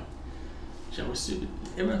think like, everyone's super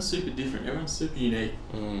different, everyone's super unique,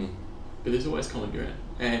 but there's always common ground,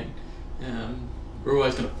 and we're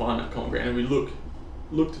always going to find that common ground, and we look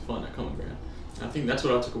to find that common ground. And I think that's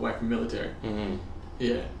what I took away from military.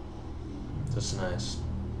 Yeah. That's nice.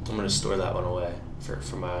 I'm going to store that one away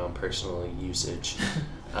for my own personal usage.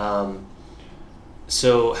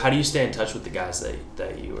 So how do you stay in touch with the guys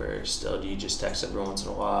that you were still? Do you just text every once in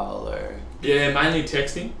a while, or? Yeah, mainly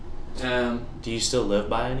texting. Do you still live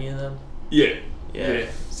by any of them? Yeah. Yeah.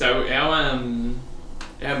 So our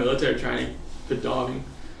military training for diving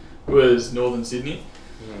was Northern Sydney,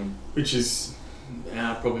 which is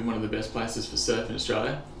probably one of the best places for surf in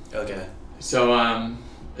Australia. Okay. So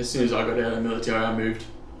as soon as I got out of the military, I moved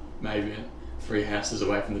maybe 3 houses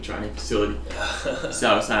away from the training facility.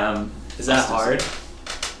 So is that hard?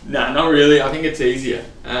 No, not really. I think it's easier.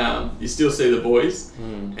 You still see the boys,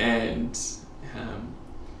 and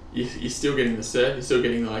you're still getting the surf, you're still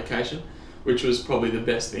getting the location, which was probably the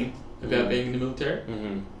best thing about being in the military.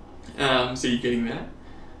 So you're getting that,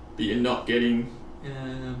 but you're not getting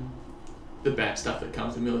the bad stuff that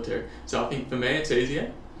comes with the military. So I think for me it's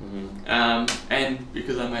easier. And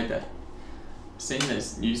because I made that, seeing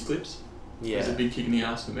those news clips, was a big kick in the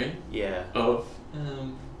ass for me. Yeah. Of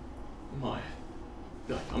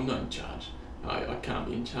I'm not in charge. I can't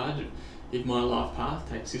be in charge. If my life path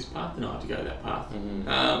takes this path, then I have to go that path.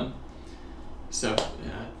 So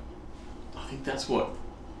I think that's what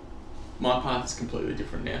my path is completely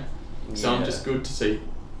different now. So I'm just good to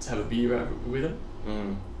have a beer over with them,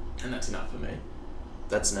 and that's enough for me.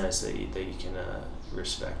 That's nice that you can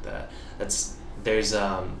respect that. It's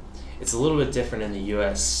a little bit different in the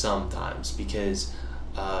U.S. sometimes, because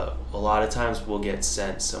a lot of times we'll get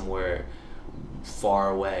sent somewhere far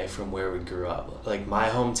away from where we grew up. Like my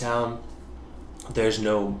hometown, there's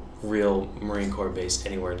no real Marine Corps base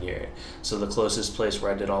anywhere near it. So the closest place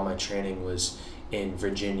where I did all my training was in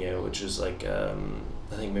Virginia, which was like I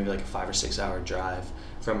think maybe like a 5 or 6 hour drive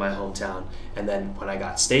from my hometown. And then when I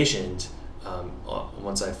got stationed,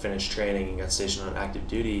 once I finished training and got stationed on active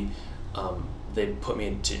duty, they put me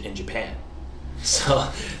in Japan. So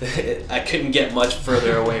I couldn't get much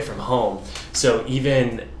further away from home. So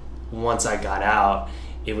even once I got out,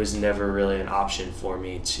 it was never really an option for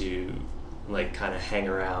me to like kind of hang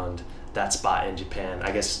around that spot in Japan.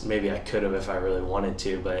 I guess maybe I could have if I really wanted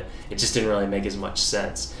to, but it just didn't really make as much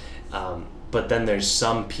sense. But then there's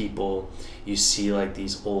some people you see, like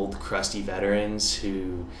these old crusty veterans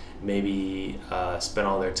who maybe spent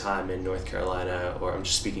all their time in North Carolina, or I'm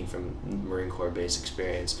just speaking from Marine Corps base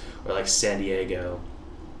experience, or like San Diego.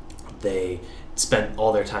 They spent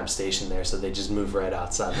all their time stationed there, so they just move right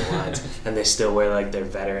outside the lines, and they still wear like their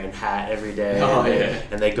veteran hat every day,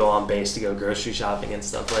 and they go on base to go grocery shopping and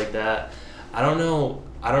stuff like that. I don't know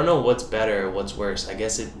what's better or what's worse. I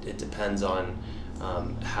guess it depends on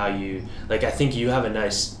how you, like, I think you have a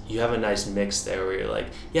nice mix there where you're like,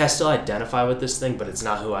 yeah, I still identify with this thing, but it's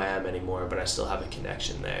not who I am anymore, but I still have a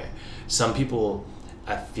connection there. Some people,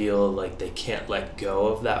 I feel like they can't let go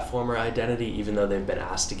of that former identity, even though they've been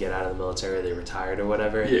asked to get out of the military or they retired or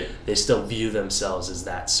whatever. Yeah. They still view themselves as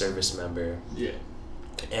that service member. Yeah.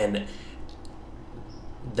 And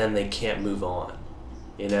then they can't move on,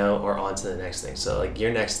 or on to the next thing. So like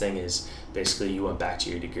your next thing is basically you went back to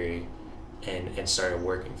your degree and started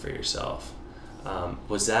working for yourself.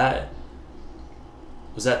 Was that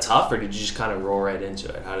tough, or did you just kind of roll right into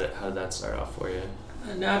it? How did that start off for you?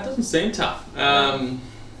 No, it doesn't seem tough.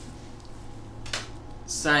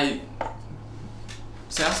 Say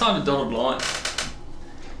I signed a dotted line,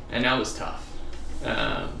 and that was tough.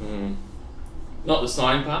 Not the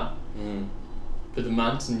signing part, but the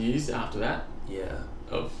months and years after that. Yeah.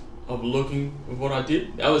 Of looking at what I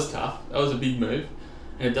did, that was tough. That was a big move,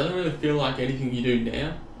 and it doesn't really feel like anything you do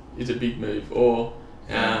now is a big move, or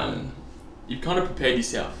you've kind of prepared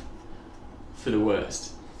yourself for the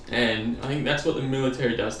worst. And I think that's what the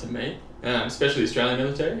military does to me, especially the Australian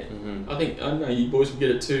military. I don't know, you boys will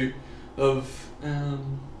get it too, of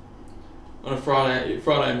on a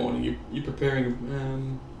Friday morning, you're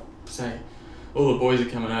preparing, say, all the boys are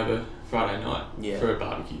coming over Friday night for a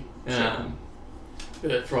barbecue.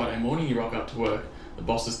 But Friday morning you rock up to work, the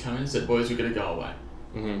boss has come in and said, boys, we're going to go away.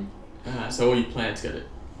 So all your plans go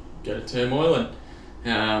to turmoil,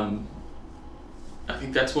 and I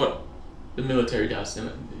think that's what the military does. And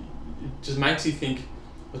it just makes you think,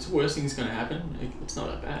 what's the worst thing that's going to happen? It's not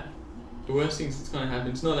that bad. The worst thing that's going to happen,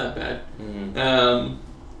 it's not that bad.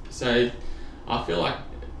 So I feel like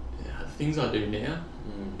the things I do now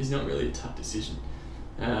is not really a tough decision.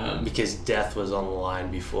 Because death was on the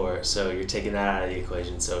line before, so you're taking that out of the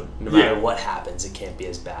equation. So no matter what happens, it can't be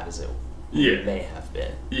as bad as it Yeah. may have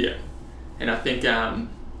been. Yeah. And I think I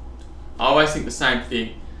always think the same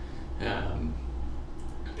thing.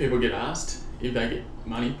 People get asked if they get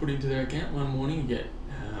money put into their account one morning, you get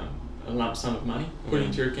a lump sum of money put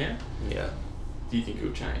into your account. Yeah. Do you think it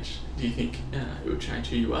will change? Do you think it will change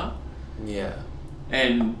who you are? Yeah.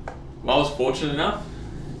 And I was fortunate enough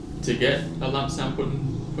to get a lump sum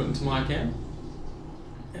put into my account,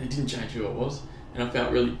 and it didn't change who I was. And I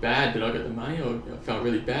felt really bad that I got the money, or I felt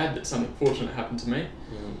really bad that something fortunate happened to me.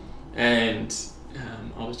 And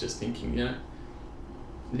I was just thinking,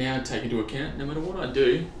 now take into account, no matter what I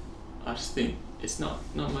do, I just think it's not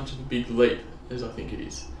much of a big leap as I think it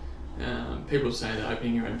is. People say that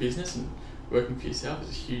opening your own business and working for yourself is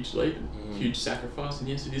a huge leap and huge sacrifice, and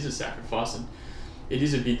yes, it is a sacrifice, and it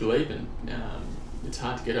is a big leap, and it's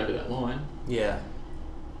hard to get over that line. Yeah.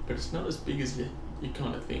 But it's not as big as you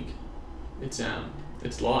kind of think. It's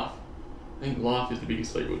life. I think life is the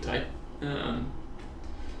biggest leap we'll take.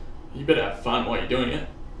 You better have fun while you're doing it.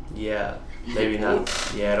 Yeah. Maybe not.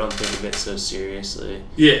 Yeah, I don't think of it so seriously.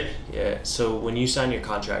 Yeah. Yeah. So when you signed your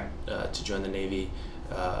contract to join the Navy,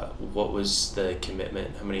 what was the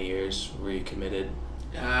commitment? How many years were you committed?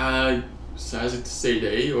 So as a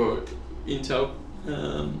CD or Intel,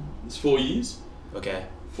 it's 4 years. Okay.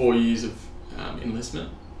 4 years of enlistment,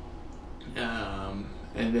 and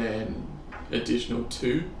then additional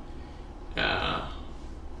 2.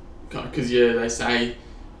 Because they say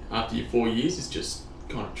after your 4 years, it's just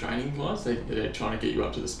kind of training wise. They're trying to get you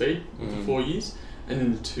up to the speed for 4 years, and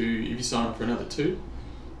then the 2. If you sign up for another 2,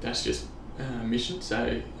 that's just mission. So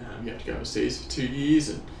you have to go overseas for 2 years,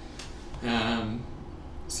 and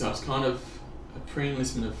so it's kind of a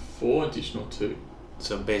pre-enlistment of 4 additional 2.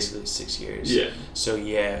 So basically 6 years. Yeah.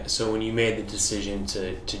 So when you made the decision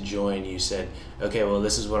to join, you said, okay, well,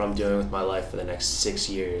 this is what I'm doing with my life for the next 6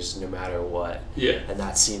 years, no matter what. Yeah. And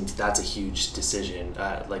that's a huge decision.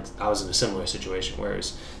 Like I was in a similar situation where it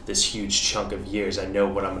was this huge chunk of years. I know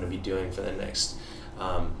what I'm going to be doing for the next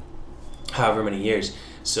however many years.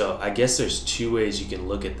 So I guess there's 2 ways you can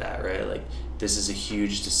look at that, right? Like this is a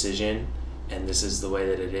huge decision, and this is the way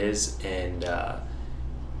that it is, and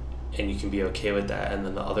you can be okay with that. And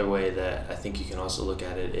then the other way that I think you can also look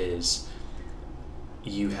at it is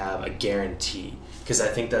you have a guarantee, because I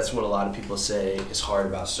think that's what a lot of people say is hard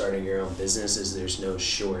about starting your own business, is there's no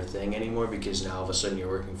sure thing anymore, because now all of a sudden you're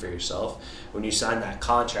working for yourself. When you sign that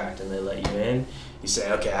contract and they let you in, you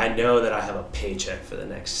say, okay, I know that I have a paycheck for the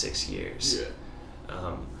next 6 years. Yeah.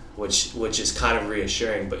 Which is kind of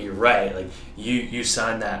reassuring. But you're right, like you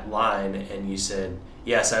signed that line and you said,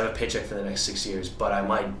 yes, I have a paycheck for the next 6 years, but I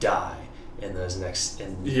might die in those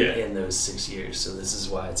in those 6 years. So this is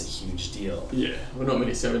why it's a huge deal. Yeah. Well, not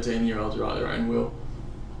many 17-year-olds write their own will.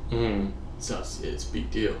 So it's a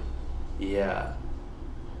big deal. Yeah.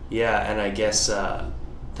 Yeah, and I guess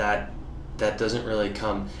that doesn't really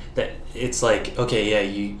come. That it's like, okay, yeah,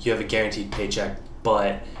 you have a guaranteed paycheck,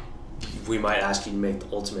 but we might ask you to make the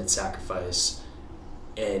ultimate sacrifice,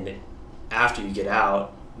 and after you get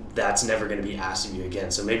out, that's never going to be asked of you again.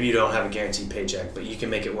 So maybe you don't have a guaranteed paycheck, but you can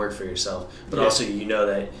make it work for yourself. But also you know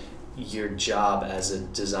that your job as a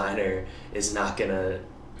designer is not going to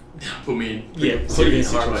put me put you in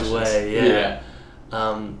harm's way. Yeah.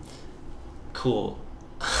 Cool.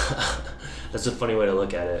 That's a funny way to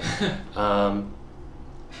look at it.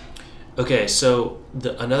 Okay, so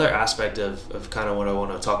another aspect of kind of what I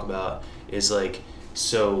want to talk about is like,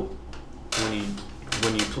 so when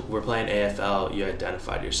you were playing AFL, you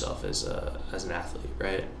identified yourself as an athlete,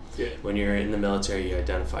 right? Yeah. When you're in the military, you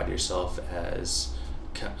identified yourself as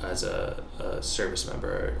a service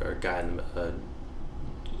member or a guy a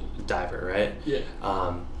diver, right? Yeah.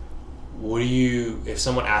 What do you, if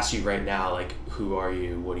someone asks you right now, like, who are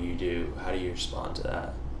you? What do you do? How do you respond to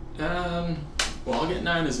that? Well, I get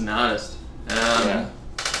known as an artist. Yeah.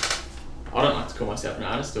 I don't like to call myself an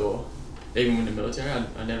artist, or even in the military.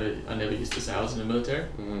 I never used to say I was in the military.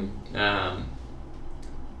 Mm-hmm.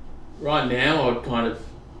 Right now, I'd kind of,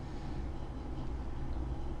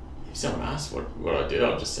 if someone asks what I do,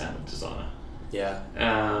 I'd just say I'm a designer. Yeah.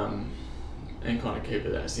 And kind of keep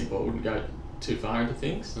it that simple. I wouldn't go too far into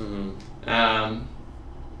things. Mm-hmm.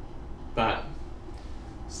 But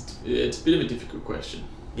it's a bit of a difficult question.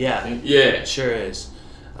 Yeah. Yeah. It sure is.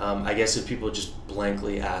 I guess if people just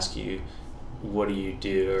blankly ask you, what do you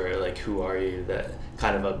do, or like, who are you, that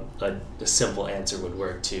kind of a simple answer would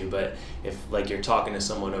work too. But if like you're talking to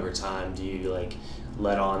someone over time, do you like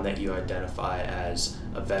let on that you identify as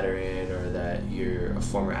a veteran, or that you're a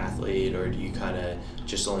former athlete, or do you kind of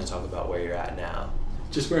just only talk about where you're at now?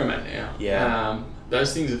 Just where I'm at now. Yeah.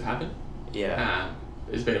 Those things have happened. Yeah.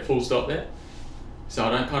 There's been a full stop there. So I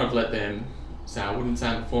don't kind of let them say, I wouldn't say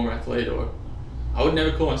I'm a former athlete, or I would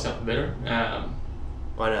never call myself a veteran.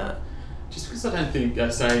 Why not? Just because I don't think,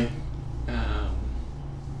 say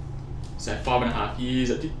 5.5 years,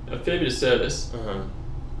 I did a fair bit of service,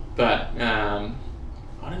 but I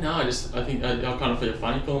don't know, I think I kind of feel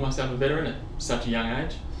funny calling myself a veteran at such a young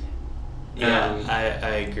age. Yeah,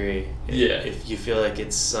 I agree. Yeah. If you feel like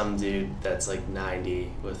it's some dude that's like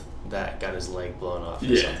 90 with that got his leg blown off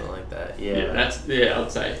or something like that. Yeah, I'd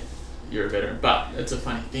say you're a veteran. But it's a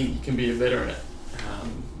funny thing. You can be a veteran at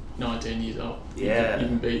 19 years old. Yeah. You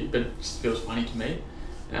can be, but it just feels funny to me.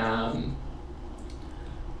 But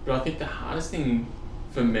I think the hardest thing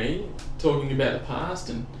for me, talking about the past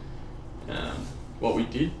and what we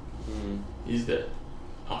did, is that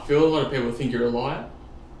I feel a lot of people think you're a liar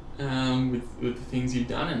with the things you've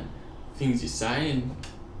done and things you say, and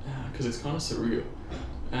because it's kind of surreal.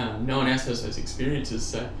 No one else has those experiences,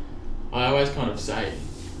 so I always kind of say,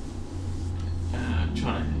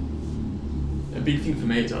 a big thing for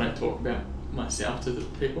me is I don't talk about myself to the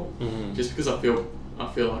people, just because I feel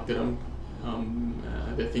like that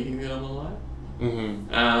they're thinking that I'm a liar.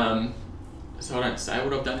 So I don't say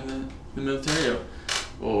what I've done in the military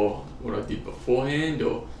or what I did beforehand,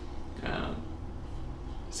 or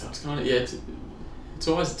so it's kind of it's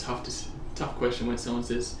always a tough question when someone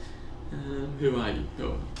says, who are you?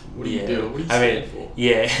 Or what do you do? What do you stand for?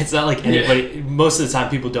 Yeah, it's not like anybody. Yeah. Most of the time,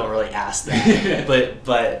 people don't really ask that.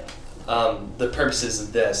 but the purposes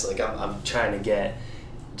of this, like I'm trying to get,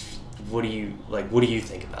 what do you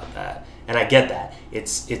think about that? And I get that.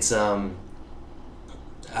 It's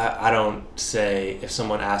I don't say, if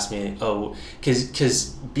someone asks me, because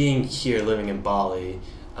being here, living in Bali,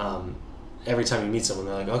 every time you meet someone,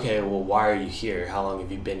 they're like, okay, well, why are you here? How long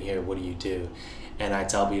have you been here? What do you do? And I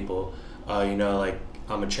tell people, like,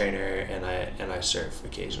 I'm a trainer and I surf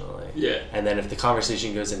occasionally. Yeah. And then if the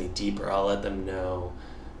conversation goes any deeper, I'll let them know,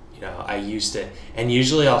 I used to, and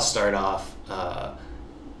usually I'll start off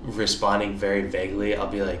responding very vaguely. I'll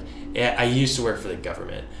be like, yeah, I used to work for the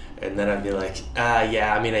government. And then I'd be like, I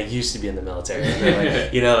used to be in the military. And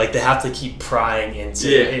they're like, like they have to keep prying into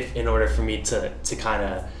it in order for me to kind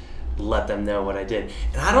of let them know what I did.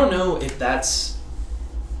 And I don't know if that's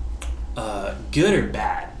good or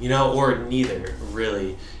bad, or neither,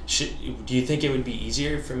 really. Do you think it would be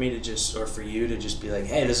easier for me to just, or for you to just be like,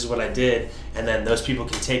 hey, this is what I did, and then those people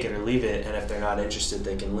can take it or leave it, and if they're not interested,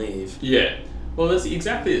 they can leave? Yeah. Well, I do the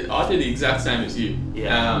exact same as you.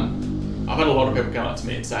 Yeah. I've had a lot of people come up to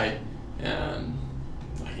me and say,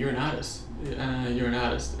 like, you're an artist.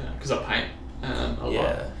 Because I paint a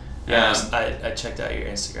lot. Yeah, I checked out your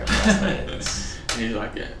Instagram last night. And he's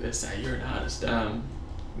like, they say you're an artist. How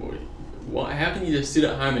can you just sit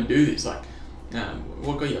at home and do this? Like,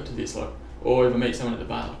 what got you up to this? Like, or if I meet someone at the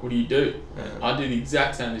bar, like, what do you do? I do the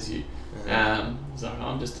exact same as you. It's like,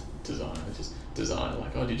 I'm just a designer.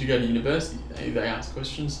 Like, did you go to university? They ask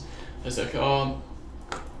questions. It's like, I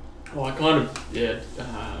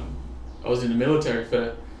was in the military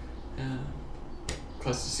for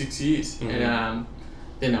close to 6 years, and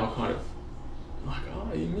then I'll kind of like,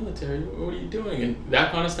 you're military, what are you doing, and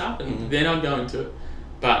that kind of stuff, and then I'd go into it.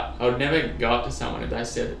 But I would never go up to someone if they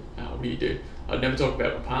said, what do you do? I'd never talk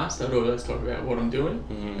about my past. I'd always talk about what I'm doing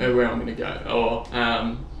and where I'm going to go. Or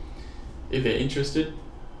if they're interested,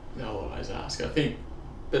 they'll always ask. I think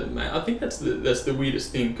that's the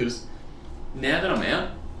weirdest thing, because now that I'm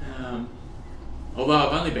out, although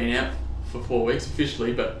I've only been out for 4 weeks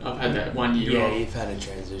officially, but I've had that 1 year off. Yeah, you've had a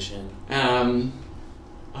transition.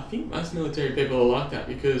 I think most military people are like that,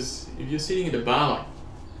 because if you're sitting at a bar,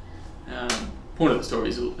 like, point of the story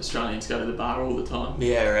is Australians go to the bar all the time.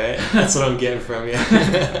 Yeah, right? That's what I'm getting from you.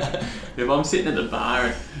 If I'm sitting at the bar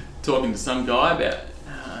and talking to some guy about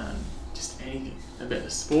just anything, about the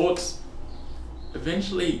sports,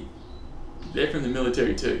 eventually they're from the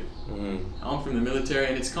military too. I'm from the military,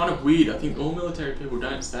 and it's kind of weird. I think all military people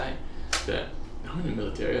don't say that I'm in the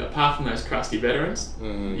military, apart from those crusty veterans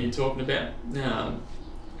you're talking about,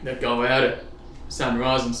 that go out at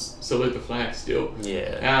sunrise and salute the flag still.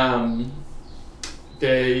 Yeah.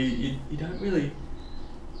 You don't really,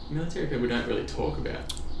 military people don't really talk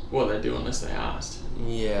about what they do unless they asked.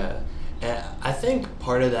 Yeah. And I think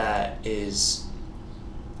part of that is,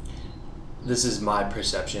 this is my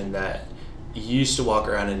perception, that you used to walk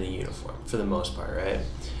around in a uniform for the most part, right?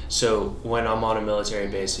 So when I'm on a military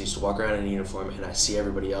base, I used to walk around in a uniform and I see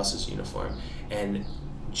everybody else's uniform. And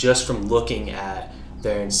just from looking at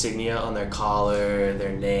their insignia on their collar,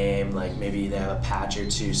 their name, like maybe they have a patch or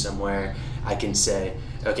two somewhere, I can say,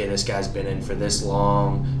 okay, this guy's been in for this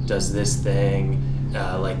long, does this thing,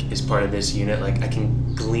 like is part of this unit, like I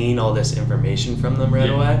can glean all this information from them right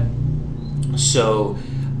away. So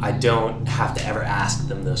I don't have to ever ask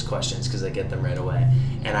them those questions because I get them right away.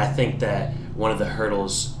 And I think that one of the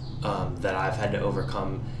hurdles that I've had to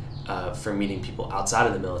overcome for meeting people outside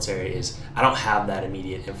of the military is I don't have that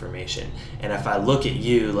immediate information. And if I look at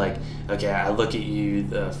you, like, okay, I look at you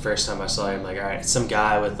the first time I saw you, I'm like, all right, some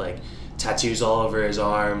guy with like tattoos all over his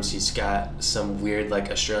arms, he's got some weird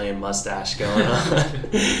like Australian mustache going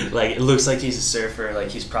on. Like it looks like he's a surfer, like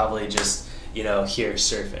he's probably just, you know, here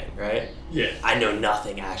surfing, right? Yeah. I know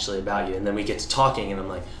nothing actually about you. And then we get to talking and I'm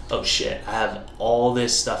like, oh shit, I have all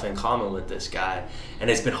this stuff in common with this guy. And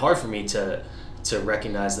it's been hard for me to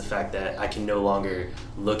recognize the fact that I can no longer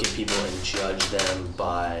look at people and judge them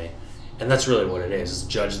by, and that's really what it is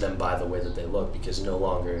judge them by the way that they look, because no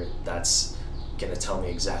longer that's going to tell me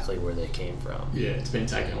exactly where they came from. Yeah, it's been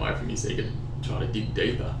taken away from you, so you can try to dig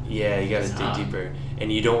deeper. Yeah, you got to dig hard. deeper.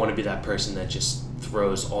 And you don't want to be that person that just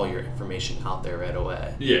throws all your information out there right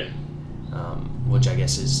away. Yeah. Which I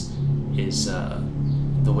guess is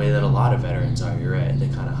the way that a lot of veterans are. You're right. They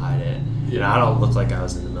kind of hide it. Yeah. And I don't look like I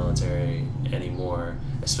was in the military anymore,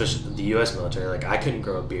 especially the U.S. military. Like I couldn't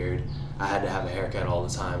grow a beard. I had to have a haircut all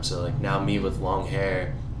the time. So like now me with long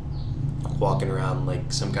hair, walking around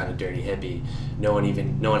like some kind of dirty hippie, no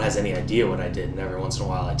one has any idea what I did. And every once in a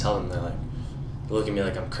while I tell them, they're like, they look at me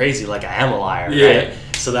like I'm crazy, like I am a liar. Yeah. Right?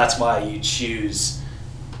 So that's why you choose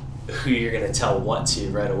who you're going to tell what to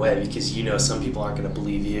right away, because you know some people aren't going to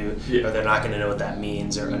believe you, Yeah. or they're not going to know what that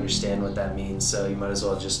means or understand what that means. So you might as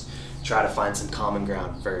well just try to find some common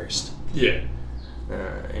ground first. Yeah.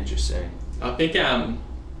 Interesting. I think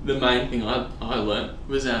the main thing I learnt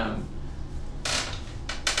was same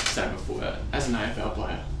before, as an AFL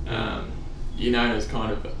player, you're known as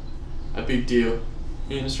kind of a big deal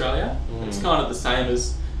in Australia. It's kind of the same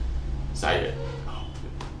as, say,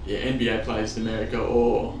 NBA players in America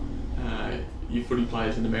or your footy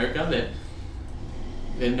players in America.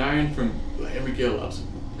 They're known from, like, every girl loves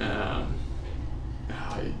them.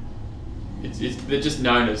 They're just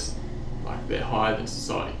known as, like, they're higher than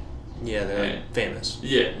society. Yeah, they're famous.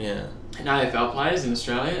 Yeah. Yeah. And AFL players in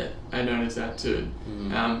Australia are known as that too.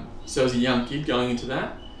 So as a young kid going into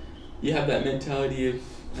that, you have that mentality of,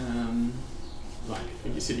 like,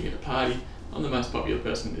 when you're sitting at a party, I'm the most popular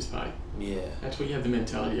person in this party. Yeah. That's what you have the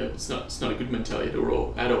mentality of. It's not a good mentality at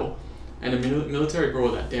all. And the military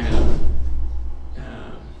brought that down.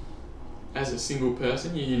 As a single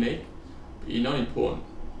person, you're unique, but you're not important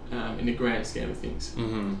in the grand scheme of things.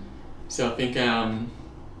 Mm-hmm. So I think,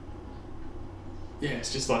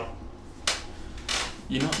 it's just like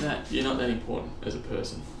you're not that important as a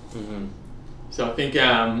person. Mm-hmm. So I think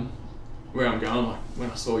where I'm going, like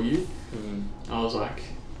when I saw you, I was like,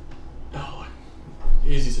 oh,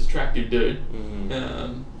 here's this attractive dude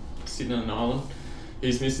sitting on an island.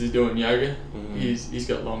 His missus is doing yoga. He's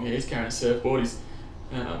got long hair. He's carrying a surfboard.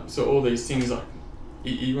 So all these things, like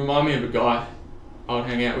he remind me of a guy I would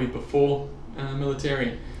hang out with before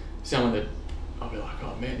military. Someone that I'll be like,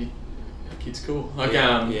 oh man, that kid's cool. Like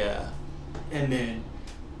yeah. And then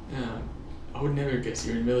I would never guess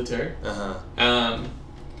you're in the military.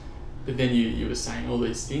 But then you were saying all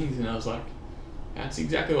these things, and I was like, that's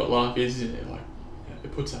exactly what life is, isn't it? Like,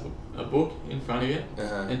 it puts up a book in front of you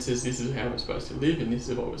and says this is how we're supposed to live and this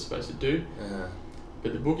is what we're supposed to do.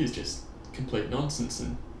 But the book is just complete nonsense.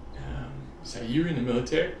 And so you're in the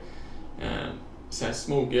military. So a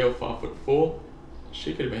small girl, 5'4",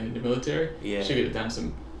 she could have been in the military. Yeah. She could have done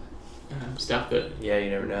some stuff that. Yeah, you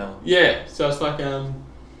never know. Yeah. So it's like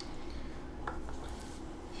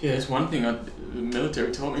that's one thing the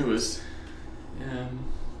military taught me was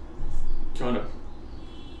kind of,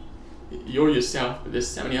 you're yourself, but there's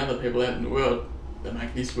so many other people out in the world that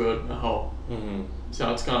make this world a whole.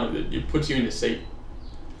 So it's kind of, it puts you in the seat.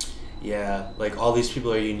 Yeah, like all these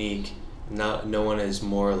people are unique. No one is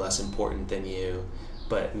more or less important than you,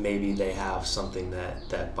 but maybe they have something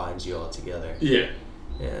that binds you all together. Yeah.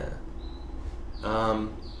 Yeah.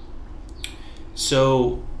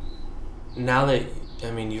 So now that,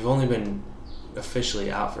 I mean, you've only been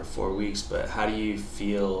officially out for 4 weeks, but how do you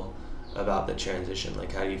feel about the transition?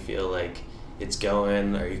 Like, how do you feel like it's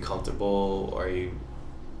going? Are you comfortable?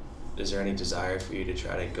 Is there any desire for you to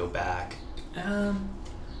try to go back?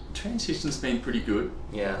 Transition's been pretty good.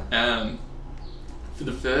 Yeah. For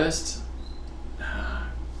the first,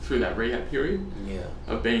 through that rehab period, Yeah.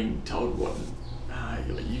 I've been told you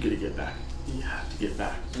got to get back. You have to get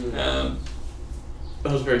back. I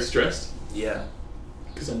was very stressed. Yeah.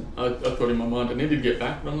 Because I thought in my mind I needed to get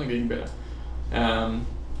back, but I'm not getting better.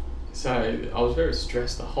 So I was very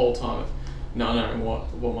stressed the whole time of not knowing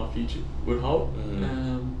what my future would hold, Mm-hmm.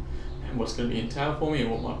 and what's going to be entailed for me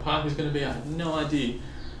and what my path is going to be. I had no idea.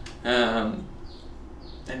 And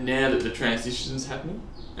now that the transition's happening,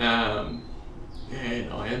 and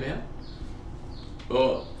I am out,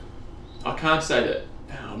 well, I can't say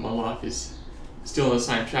that my life is still on the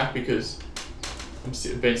same track, because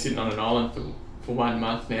I've been sitting on an island for 1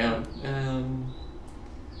 month now, and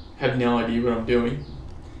have no idea what I'm doing.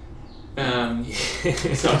 So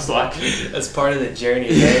it's like that's part of the journey,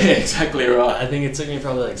 right? exactly right. I think it took me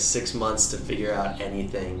probably like 6 months to figure out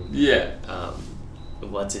anything. Yeah.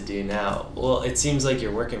 What to do now. Well, it seems like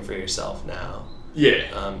you're working for yourself now.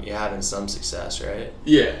 Yeah. You're having some success, right?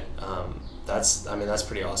 Yeah. That's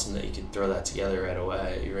pretty awesome that you could throw that together right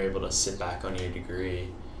away. You were able to sit back on your degree.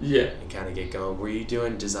 Yeah. And kind of get going. Were you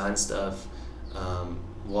doing design stuff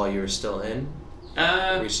while you were still in?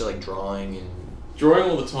 Were you still like drawing and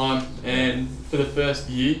drawing all the time, and for the first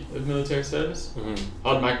year of military service,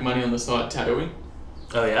 I'd make money on the side tattooing.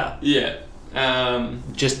 Oh yeah? Yeah.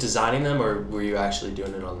 Just designing them, or were you actually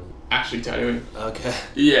doing it on? Actually tattooing. Okay.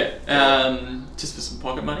 Yeah. Just for some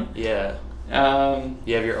pocket money. Yeah.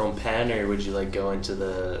 You have your own pen, or would you like go into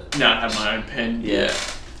the? No, I have my own pen. Yeah.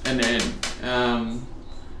 And then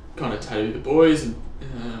kind of tattoo the boys and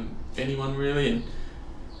anyone really,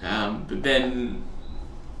 and but then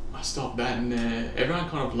I stopped that, and everyone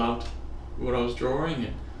kind of loved what I was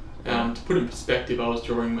drawing, and to put it in perspective, I was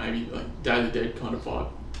drawing maybe like Day of the Dead kind of vibe.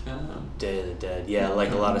 Day of the Dead, yeah,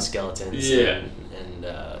 like a lot of skeletons, yeah,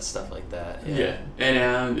 and stuff like that. Yeah,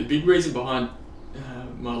 and the big reason behind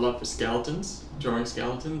my love for skeletons, drawing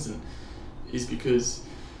skeletons, and is because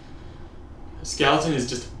a skeleton is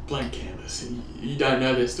just a blank canvas. You don't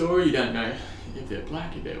know their story, you don't know if they're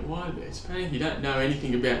black, if they're white, if they're Hispanic, you don't know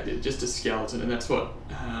anything about it, just a skeleton, and that's what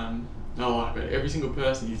I like about it. Every single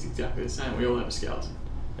person is exactly the same, we all have a skeleton.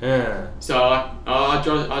 Yeah. So I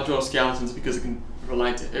draw skeletons because it can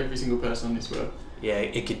relate to every single person on this world. Yeah,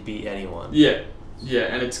 it could be anyone. Yeah,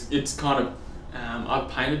 and it's kind of, I've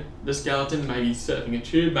painted the skeleton, maybe surfing a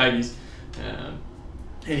tube, maybe he's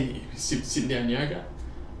anything, sitting down yoga,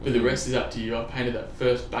 but the rest is up to you. I painted that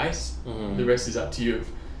first base, the rest is up to you.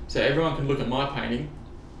 So everyone can look at my painting,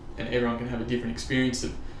 and everyone can have a different experience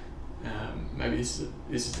of maybe this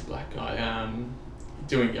is a black guy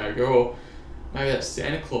doing yoga, or maybe that's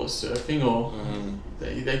Santa Claus surfing, or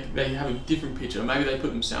they have a different picture, or maybe they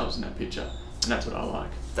put themselves in that picture, and that's what I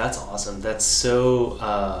like. That's awesome. That's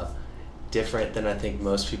so different than I think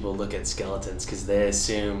most people look at skeletons, because they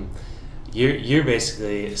assume you're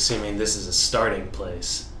basically assuming this is a starting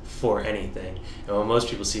place for anything. And when most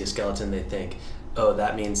people see a skeleton, they think, oh,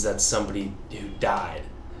 that means that's somebody who died.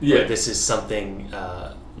 Yeah. Or this is something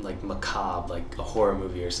like macabre, like a horror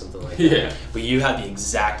movie or something like that. Yeah. But you have the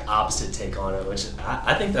exact opposite take on it, which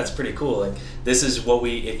I think that's pretty cool. Like, this is what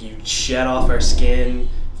if you shed off our skin,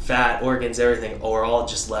 fat, organs, everything, we're all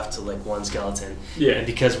just left to like one skeleton. Yeah. And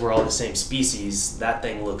because we're all the same species, that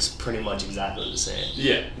thing looks pretty much exactly the same.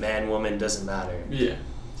 Yeah. Man, woman, doesn't matter. Yeah.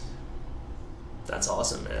 That's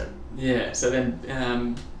awesome, man. Yeah. So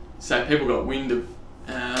then, so people got wind of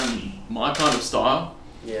my kind of style.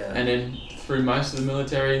 Yeah. And then through most of the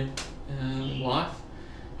military life,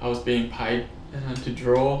 I was being paid to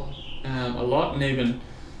draw a lot, and even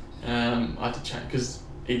I had to change, because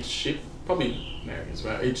each ship, probably American as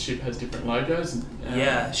well, each ship has different logos. And,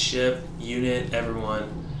 yeah, ship, unit,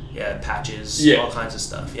 everyone. Yeah, patches, all kinds of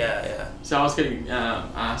stuff. Yeah. So I was getting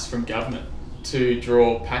asked from government to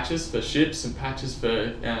draw patches for ships and patches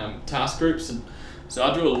for task groups, and so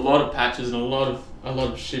I drew a lot of patches and a lot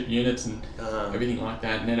of ship units and everything like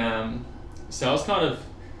that. And then so I was kind of,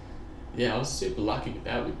 I was super lucky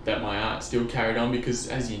with that my art still carried on, because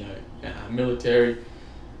as you know, military,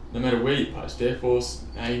 no matter where you post, Air Force,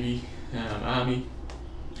 Navy, Army,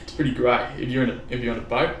 it's pretty grey. If you're on a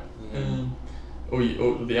boat, or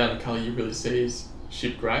the only colour you really see is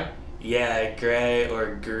ship grey. Yeah, grey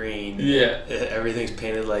or green. Yeah. Everything's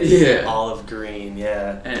painted like olive green.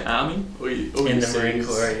 Yeah. And Army, in the Marine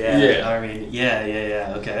Corps. Yeah. Army.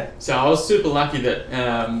 Yeah. Okay. So I was super lucky that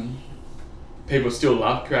people still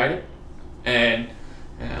love creative, and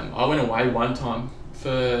I went away one time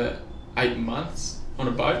for 8 months on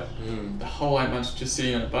a boat. The whole 8 months just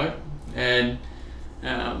sitting on a boat, and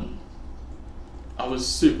I was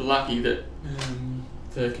super lucky that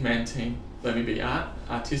the command team let me be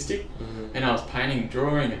artistic, and I was painting and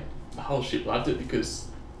drawing, and the whole ship loved it, because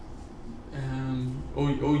all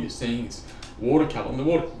you're seeing is watercolor, and the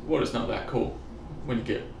water's not that cool when you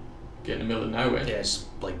get in the middle of nowhere. Yeah, it's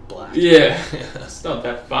like black. Yeah, it's not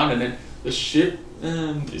that fun. And then the ship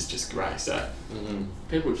is just grey, so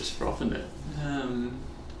people are just frothing it.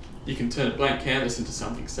 you can turn a blank canvas into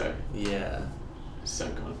something so Yeah.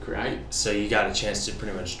 kind of creative. So you got a chance to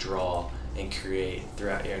pretty much draw and create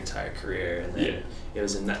throughout your entire career, and then it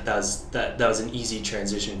was that was an easy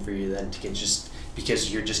transition for you then to get just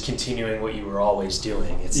because you're just continuing what you were always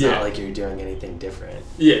doing. It's not like you're doing anything different.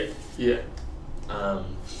 Yeah.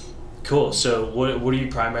 Cool. So what are you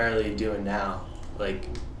primarily doing now? Like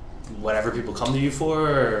whatever people come to you for,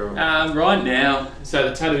 or right now, so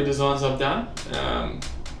the tattoo designs I've done.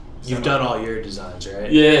 you've done all your designs,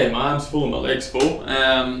 right? Yeah, my arm's full and my leg's full.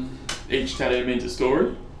 Each tattoo means a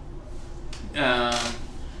story.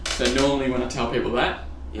 So normally when I tell people that,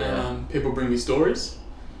 people bring me stories,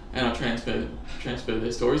 and I transfer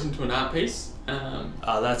their stories into an art piece.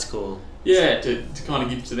 Oh, that's cool. Yeah, to kind of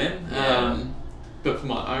give to them. Yeah. But for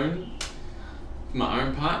my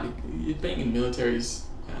own part, being in the military is,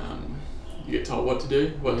 you get told what to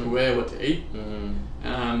do, what to wear, what to eat.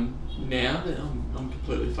 Now that I'm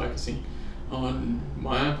completely focusing on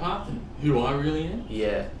my own path and who I really am.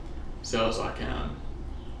 Yeah. So I was like,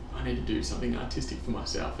 I need to do something artistic for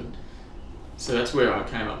myself, and so that's where I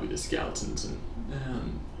came up with the skeletons and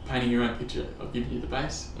painting your own picture. I've given you the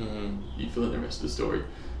base, you fill in the rest of the story.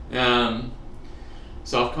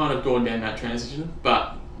 So I've kind of gone down that transition,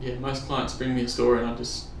 but yeah, most clients bring me a story and I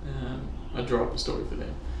just I draw up a story for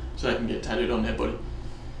them so they can get tattooed on their body.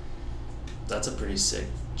 That's a pretty sick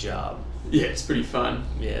job. Yeah, it's pretty fun.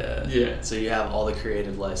 Yeah. Yeah. So you have all the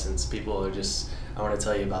creative license. People are just, I want to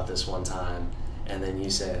tell you about this one time, and then you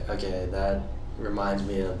say, okay, that reminds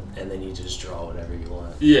me of, and then you just draw whatever you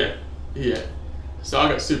want. Yeah. So I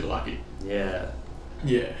got super lucky. Yeah.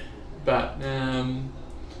 Yeah, but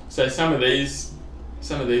so some of these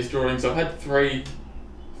drawings, I've had 3.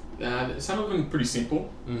 Some of them pretty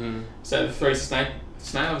simple. So the 3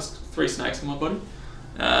 snakes on my body.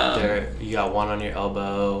 There, you got one on your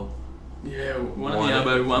elbow. Yeah, one on the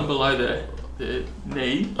elbow, one below the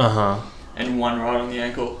knee, and one right on the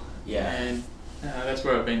ankle. Yeah. And that's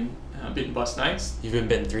where I've been bitten by snakes. You've been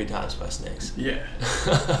bitten 3 times by snakes. Yeah.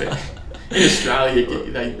 In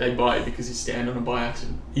Australia, they bite you because you stand on them by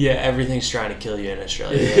accident. Yeah, everything's trying to kill you in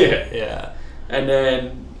Australia. Yeah. And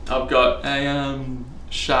then I've got a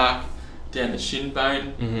shark down the shin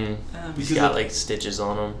bone. He's got like stitches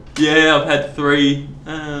on him. Yeah, I've had 3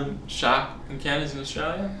 shark encounters in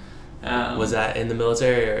Australia. Was that in the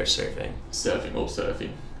military or surfing? Surfing, all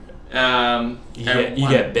surfing. You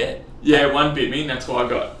get bit? Yeah, one bit me, and that's why I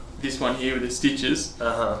got this one here with the stitches.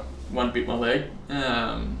 One bit my leg.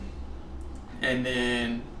 And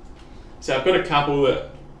then, so I've got a couple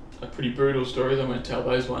that are pretty brutal stories. I'm going to tell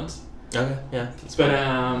those ones. Okay, yeah. But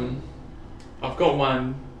I've got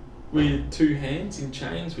one with 2 hands in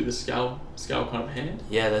chains with a skull kind of hand.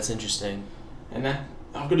 Yeah, that's interesting. And that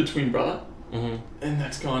I've got a twin brother, and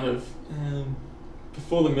that's kind of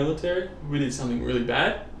before the military we did something really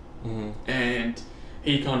bad, and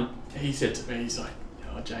he said to me, he's like,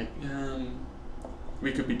 "Oh, Jake,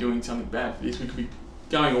 we could be doing something bad for this. We could be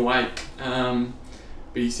going away."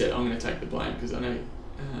 But he said, "I'm going to take the blame because I know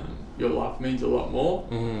your life means a lot more.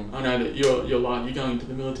 I know that your life, you're going into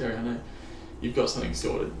the military. I know you've got something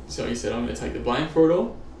sorted." So he said, "I'm going to take the blame for it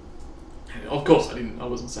all." And of course, I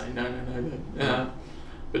wasn't saying no.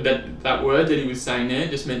 But that word that he was saying there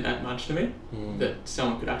just meant that much to me, that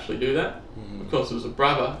someone could actually do that. Of course, it was a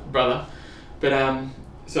brother. But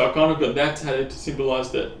so I kind of got that tattooed to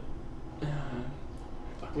symbolise that,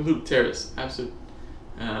 like we're little terrorists, absolute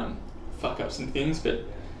fuck ups and things, but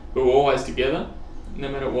we're always together, no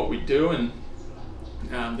matter what we do. And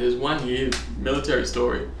there's one year military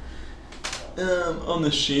story on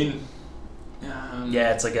the shin.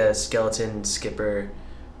 Yeah, it's like a skeleton skipper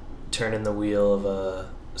turning the wheel of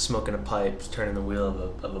smoking a pipe, turning the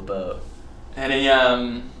wheel of a boat. And he,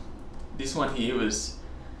 this one here was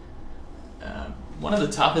one of the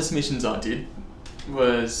toughest missions I did.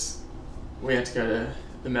 Was we had to go to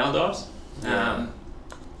the Maldives.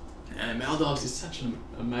 And Maldives is such an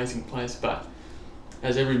amazing place, but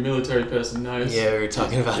as every military person knows... Yeah, we were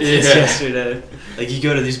talking about this yesterday. Like, you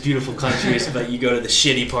go to these beautiful countries, but you go to the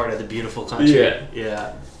shitty part of the beautiful country.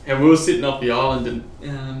 Yeah. And we were sitting off the island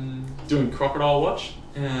and doing crocodile watch.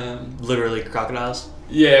 Literally crocodiles?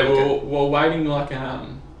 Yeah, we're waiting like...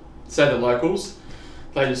 say the locals,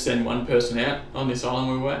 they just send one person out on this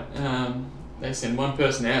island we were at. They send one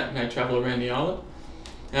person out and they travel around the island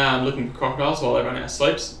looking for crocodiles while everyone else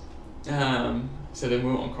sleeps. So then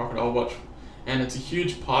we were on crocodile watch. And it's a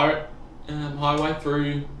huge pirate highway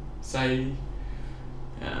through, say,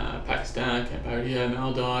 Pakistan, Cambodia,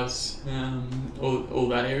 Maldives, all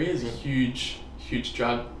that area is a huge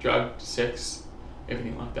drug, sex,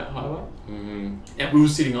 everything like that highway. And we were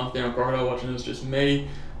sitting off there on crocodile watch, and it was just me,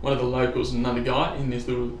 one of the locals and another guy in this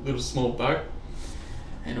little small boat,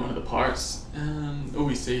 and one of the pirates, all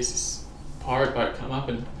we see is this pirate boat come up,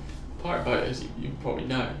 and pirate boat, as you probably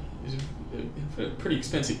know, is a pretty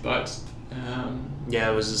expensive boat. Yeah,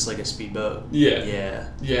 it was just like a speedboat. Yeah.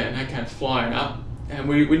 Yeah. And they came flying up, and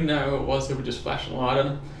we didn't know who it was. They were just flashing a light on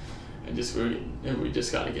them, and we just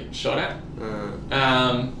started getting shot at.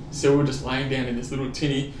 So we were just laying down in this little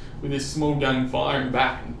tinny with this small gun firing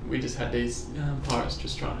back, and we just had these pirates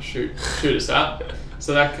just trying to shoot us up.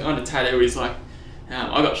 So that kind of tattoo is like,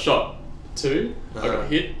 I got shot too. I got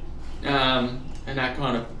hit, and that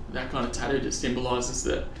kind of tattoo just symbolises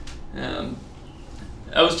that.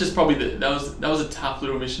 That was just probably that was a tough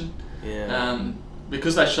little mission. Yeah.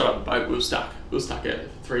 Because they shot up the boat, we were stuck. We were stuck out there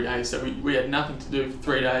for 3 days. So we had nothing to do for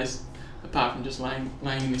 3 days apart from just laying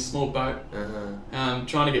in this small boat,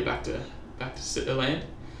 trying to get back to the land,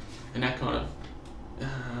 and that kind of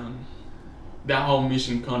that whole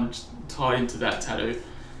mission kind of tied into that tattoo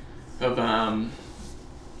of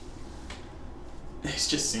it's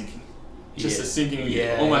just sinking, a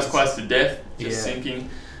sinking, almost close to death, sinking,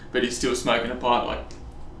 but he's still smoking a pipe like.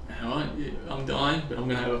 Alright, I'm dying, but I'm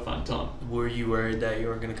going to have a fun time. Were you worried that you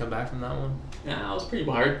were going to come back from that one? Yeah, I was pretty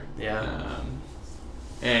worried. Yeah.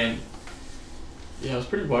 I was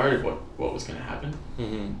pretty worried of what was going to happen.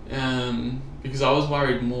 Mm-hmm. Because I was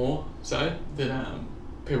worried more so that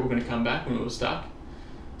people were going to come back when we were stuck.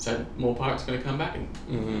 So more pirates were going to come back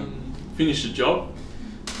and finish the job.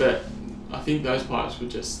 But I think those pirates were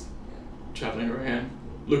just travelling around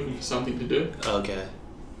looking for something to do. Okay.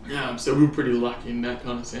 So we were pretty lucky in that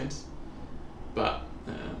kind of sense, but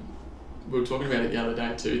we were talking about it the other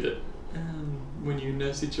day too, that when you're in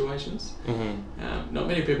those situations, not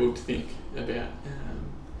many people would think about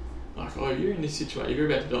like, oh, you're in this situation, if you're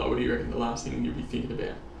about to die, what do you reckon the last thing you'll be thinking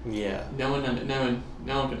about? Yeah. No one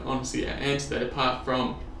can honestly answer that apart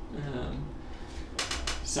from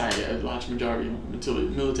say a large majority of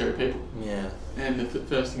military people. Yeah. And the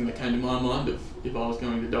first thing that came to my mind of if I was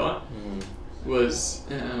going to die. Was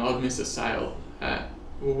I'd miss a sale at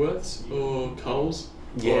Woolworths or Coles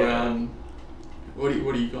or what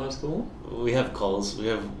do you guys call them? We have Coles.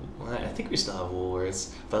 I think we still have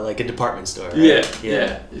Woolworths, but like a department store. Right?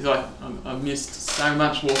 Yeah. It's like I've missed so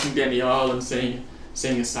much walking down the aisle and seeing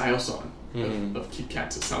a sale sign of Kit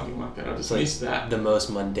Kats or something like that. I just missed that. The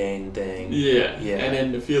most mundane thing. Yeah. And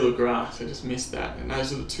then the field of grass. I just missed that, and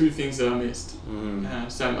those are the two things that I missed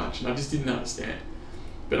so much, and I just didn't understand.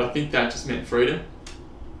 But I think that just meant freedom.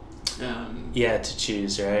 To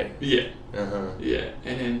choose, right? Yeah. Yeah.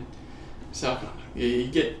 And then, so you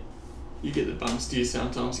get the bum steers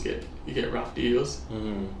sometimes. You get rough deals.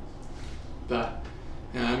 But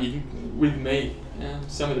with me,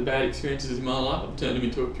 some of the bad experiences in my life, I've turned them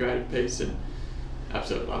into a creative piece and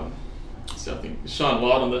absolutely love them. So I think shine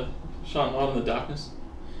light on the darkness.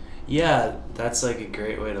 Yeah, that's like a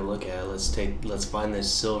great way to look at it. Let's find this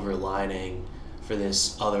silver lining for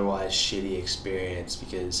this otherwise shitty experience,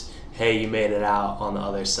 because hey, you made it out on the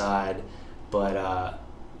other side, but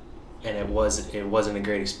and it wasn't a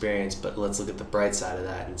great experience, but let's look at the bright side of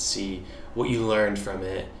that and see what you learned from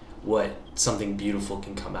it, what something beautiful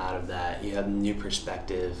can come out of that. You have a new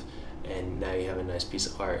perspective, and now you have a nice piece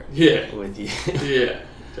of art with you. Yeah,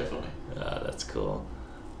 definitely. That's cool.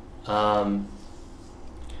 All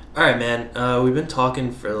right, man. We've been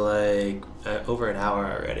talking for like over an hour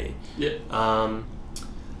already. Yeah. I'm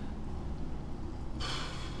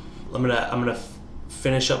gonna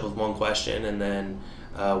finish up with one question, and then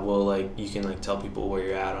you can tell people where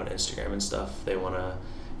you're at on Instagram and stuff. If they wanna,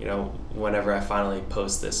 whenever I finally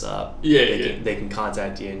post this up, they can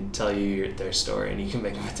contact you and tell you their story, and you can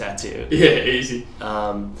make them a tattoo. Yeah, easy.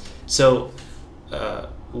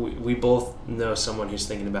 We both know someone who's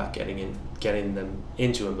thinking about getting them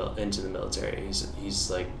into the military. He's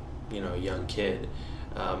like, a young kid.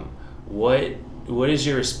 What is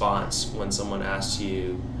your response when someone asks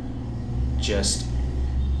you, just,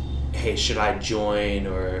 hey, should I join,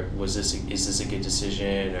 or is this a good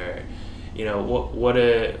decision, or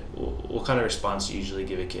what kind of response do you usually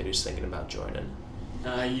give a kid who's thinking about joining?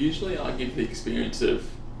 Usually I give the experience of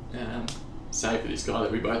say for this guy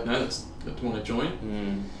that we both know that want to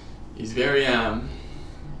join. He's very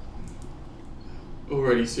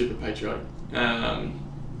already super patriotic, and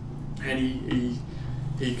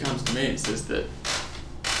he comes to me and says that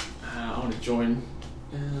I want to join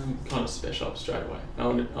kind of special ops straight away. I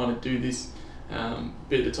want to do this,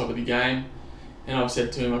 be at the top of the game, and I've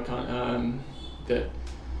said to him I can't that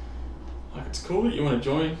like it's cool that you want to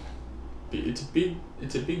join, but it's a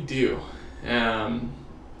big deal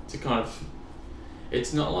to kind of,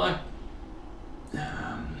 it's not like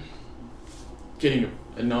getting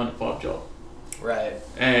a 9-to-5 job. Right.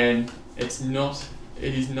 And it is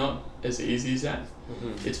not as easy as that.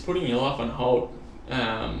 Mm-hmm. It's putting your life on hold.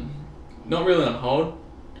 Not really on hold,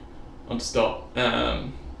 on stop.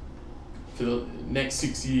 For the next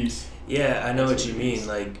 6 years. Yeah, I know That's what you what it mean. is.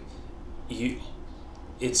 Like,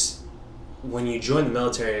 it's when you join the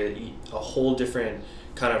military, a whole different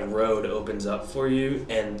kind of road opens up for you,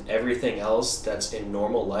 and everything else that's in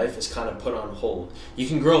normal life is kind of put on hold. You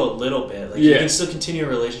can grow a little bit, like you can still continue a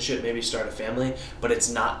relationship, maybe start a family, but it's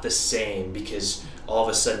not the same because all of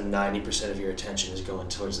a sudden 90% of your attention is going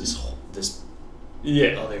towards this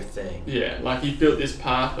other thing. Yeah, like he built this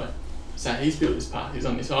path. So he's built this path. He's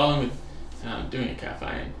on this island with doing a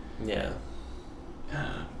cafe. Yeah.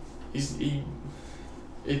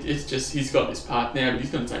 It's just he's got this path now, but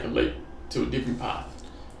he's going to take a leap to a different path.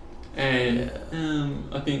 And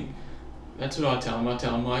I think that's what I tell him. I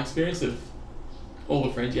tell him my experience of all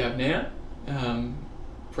the friends you have now,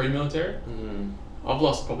 pre-military. Mm-hmm. I've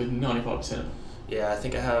lost probably 95% of them. Yeah, I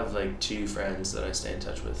think I have like 2 friends that I stay in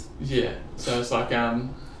touch with. Yeah, so it's like I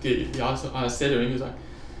said to him, he was like,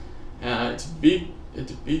 it's a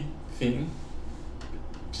big thing.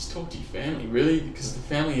 Just talk to your family, really, because the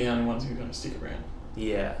family are the only ones who are going to stick around.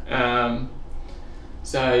 Yeah.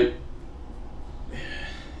 So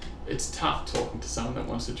it's tough talking to someone that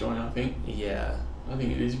wants to join, I think. Yeah. I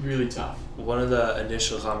think it is really tough. One of the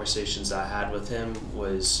initial conversations I had with him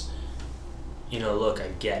was, look, I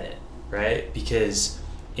get it, right? Because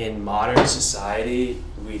in modern society,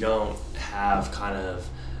 we don't have kind of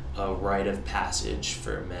a rite of passage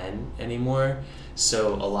for men anymore.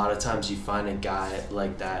 So a lot of times you find a guy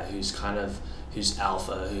like that who's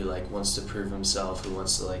alpha, who like wants to prove himself, who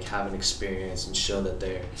wants to like have an experience and show that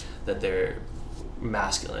they're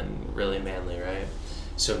masculine, really manly, right?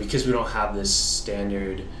 So because we don't have this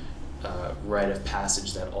standard rite of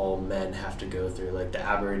passage that all men have to go through, like the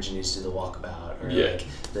Aborigines do the walkabout, or like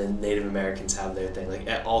the Native Americans have their thing, like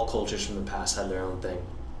all cultures from the past have their own thing.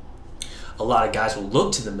 A lot of guys will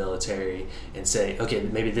look to the military and say, okay,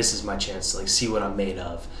 maybe this is my chance to like see what I'm made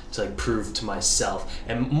of, to like prove to myself.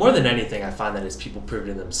 And more than anything, I find that it's people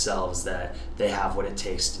proving to themselves that they have what it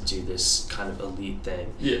takes to do this kind of elite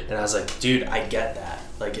thing. Yeah. And I was like, dude, I get that.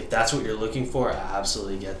 Like, if that's what you're looking for, I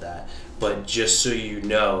absolutely get that. But just so you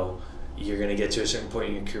know, you're going to get to a certain point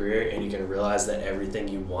in your career and you're going to realize that everything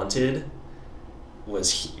you wanted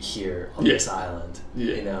was here on this island,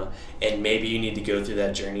 and maybe you need to go through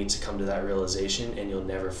that journey to come to that realization, and you'll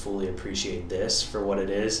never fully appreciate this for what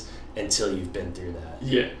it is until you've been through that.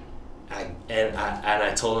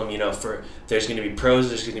 I told him, there's going to be pros,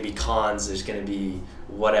 there's going to be cons, there's going to be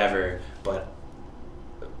whatever, but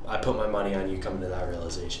I put my money on you coming to that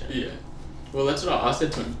realization. Well, that's what I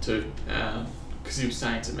said to him too, because he was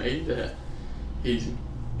saying to me that he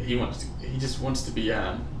just wants to be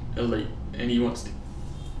elite, and he wants to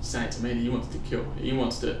say to me that he wants to kill. He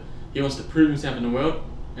wants to prove himself in the world,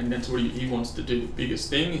 and that's what he wants to do, the biggest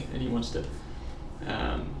thing, and he wants to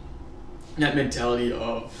that mentality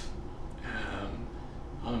of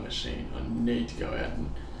I'm a machine. I need to go out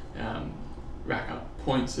and rack up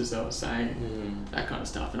points, as I was saying, that kind of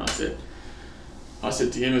stuff. And I said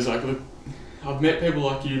to him, I was like, look, I've met people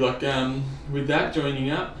like you, like with that joining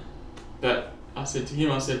up, but I said to him,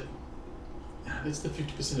 that's the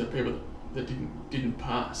 50% of people that didn't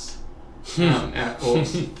pass our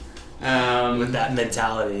course. With that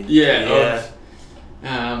mentality.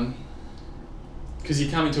 Because you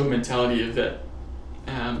come into a mentality of that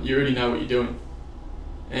you already know what you're doing,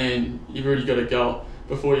 and you've already got a goal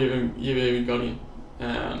before you've even got in,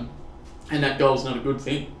 and that goal's not a good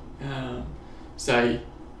thing. So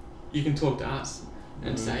you can talk to us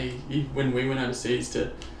and say, when we went overseas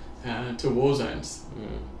to war zones,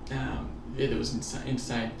 there was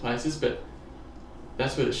insane places, but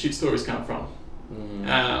that's where the shit stories come from.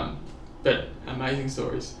 But amazing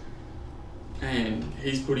stories. And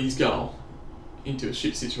he's put his goal into a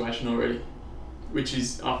shit situation already, which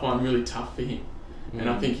is, I find, really tough for him. And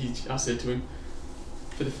I think I said to him,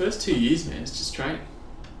 for the first 2 years, man, it's just training.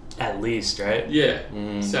 At least, right? Yeah.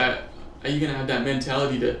 So are you going to have that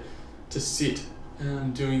mentality to sit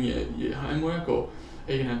doing your homework, or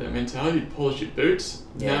are you going to have that mentality to polish your boots?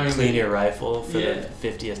 Clean your rifle for the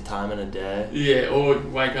 50th time in a day. Yeah, or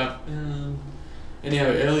wake up an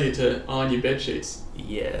hour earlier to iron your bed sheets.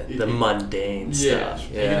 Yeah, the mundane stuff.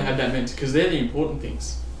 You're going to have that mentality, because they're the important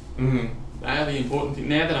things. They are the important things.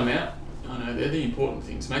 Now that I'm out, I know they're the important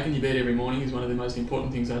things. Making your bed every morning is one of the most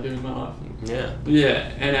important things I do in my life.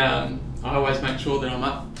 And I always make sure that I'm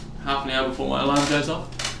up half an hour before my alarm goes off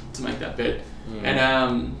to make that bed. And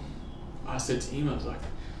I said to him, I was like,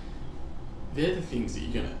 they're the things that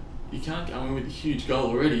you're you can't go in with a huge goal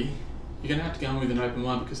already. You're going to have to go in with an open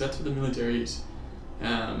mind, because that's what the military is.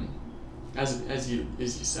 As you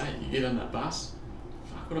say, you get on that bus,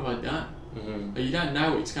 fuck, what have I done? Mm-hmm. But you don't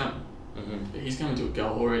know what's coming. Mm-hmm. But he's coming to a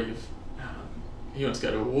goal already of, he wants to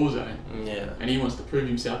go to a war zone. Yeah. And he wants to prove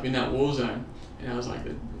himself in that war zone. And I was like,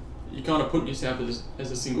 you kind of put yourself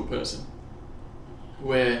as a single person.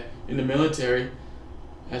 Where in the military,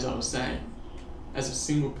 as I was saying, as a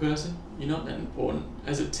single person, you're not that important.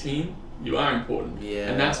 As a team, you are important. Yeah.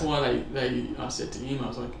 And that's why I said to him, I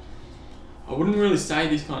was like, I wouldn't really say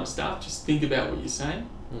this kind of stuff, just think about what you're saying.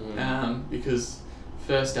 Mm-hmm. Because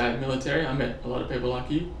first day of military, I met a lot of people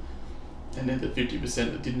like you, and then the 50%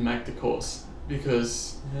 that didn't make the course,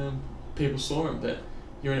 because people saw him that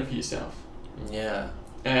you're in it for yourself. Yeah.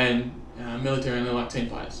 And military only like team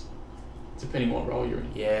players, depending what role you're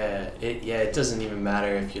in. Yeah, it doesn't even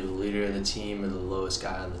matter if you're the leader of the team or the lowest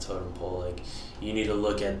guy on the totem pole. Like, you need to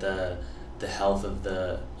look at the health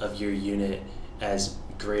of your unit as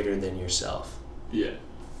greater than yourself. Yeah.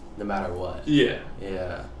 No matter what. Yeah.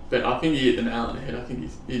 Yeah. But I think you hit the nail on the head. I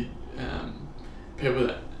think people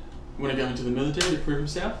that want to go into the military to prove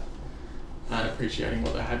themselves aren't appreciating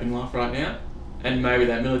what they have in life right now, and maybe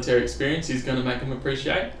that military experience is going to make them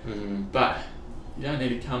appreciate. Mm-hmm. But you don't need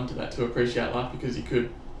to come to that to appreciate life, because you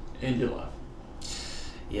could end your life.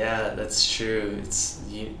 Yeah, that's true.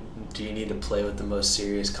 Do you need to play with the most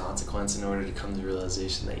serious consequence in order to come to the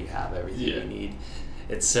realization that you have everything you need?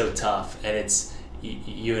 It's so tough, and it's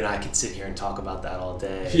you and I could sit here and talk about that all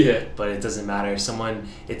day. Yeah. But it doesn't matter. It's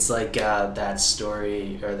like that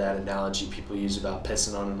story or that analogy people use about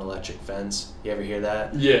pissing on an electric fence. You ever hear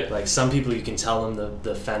that? Yeah. Like, some people, you can tell them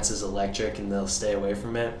the fence is electric and they'll stay away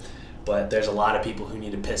from it. But there's a lot of people who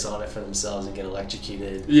need to piss on it for themselves and get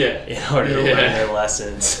electrocuted in order to learn their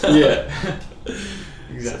lessons. Yeah.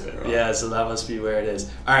 Exactly right. Yeah, so that must be where it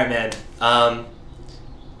is. All right, man.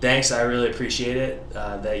 Thanks, I really appreciate it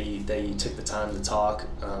that you took the time to talk.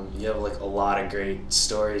 You have like a lot of great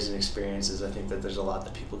stories and experiences. I think that there's a lot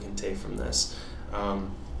that people can take from this.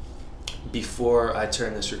 Before I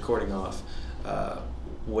turn this recording off,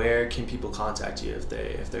 where can people contact you if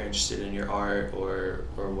they're interested in your art or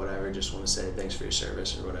whatever? Just want to say thanks for your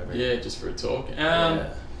service or whatever. Yeah, just for a talk.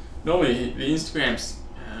 Yeah. Normally the Instagram's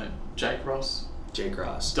Jake Ross. Jake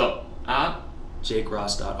Ross. .art.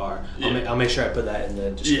 JakeRoss.art. Yeah. I'll make sure I put that in the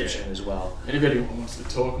description as well. Anybody who wants to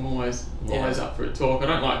talk, I'm always up for a talk. I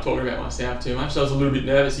don't like talking about myself too much, so I was a little bit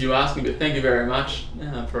nervous you asking, but thank you very much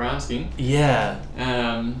for asking. Yeah.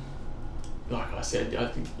 Like I said, I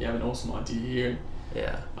think you have an awesome idea here.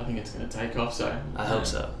 Yeah. I think it's going to take off, so... I hope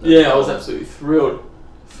so. I was absolutely thrilled.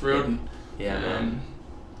 And, yeah, man.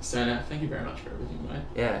 So, no, thank you very much for everything, mate.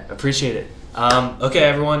 Yeah, appreciate it. Okay,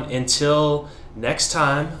 everyone, until next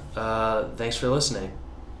time, thanks for listening.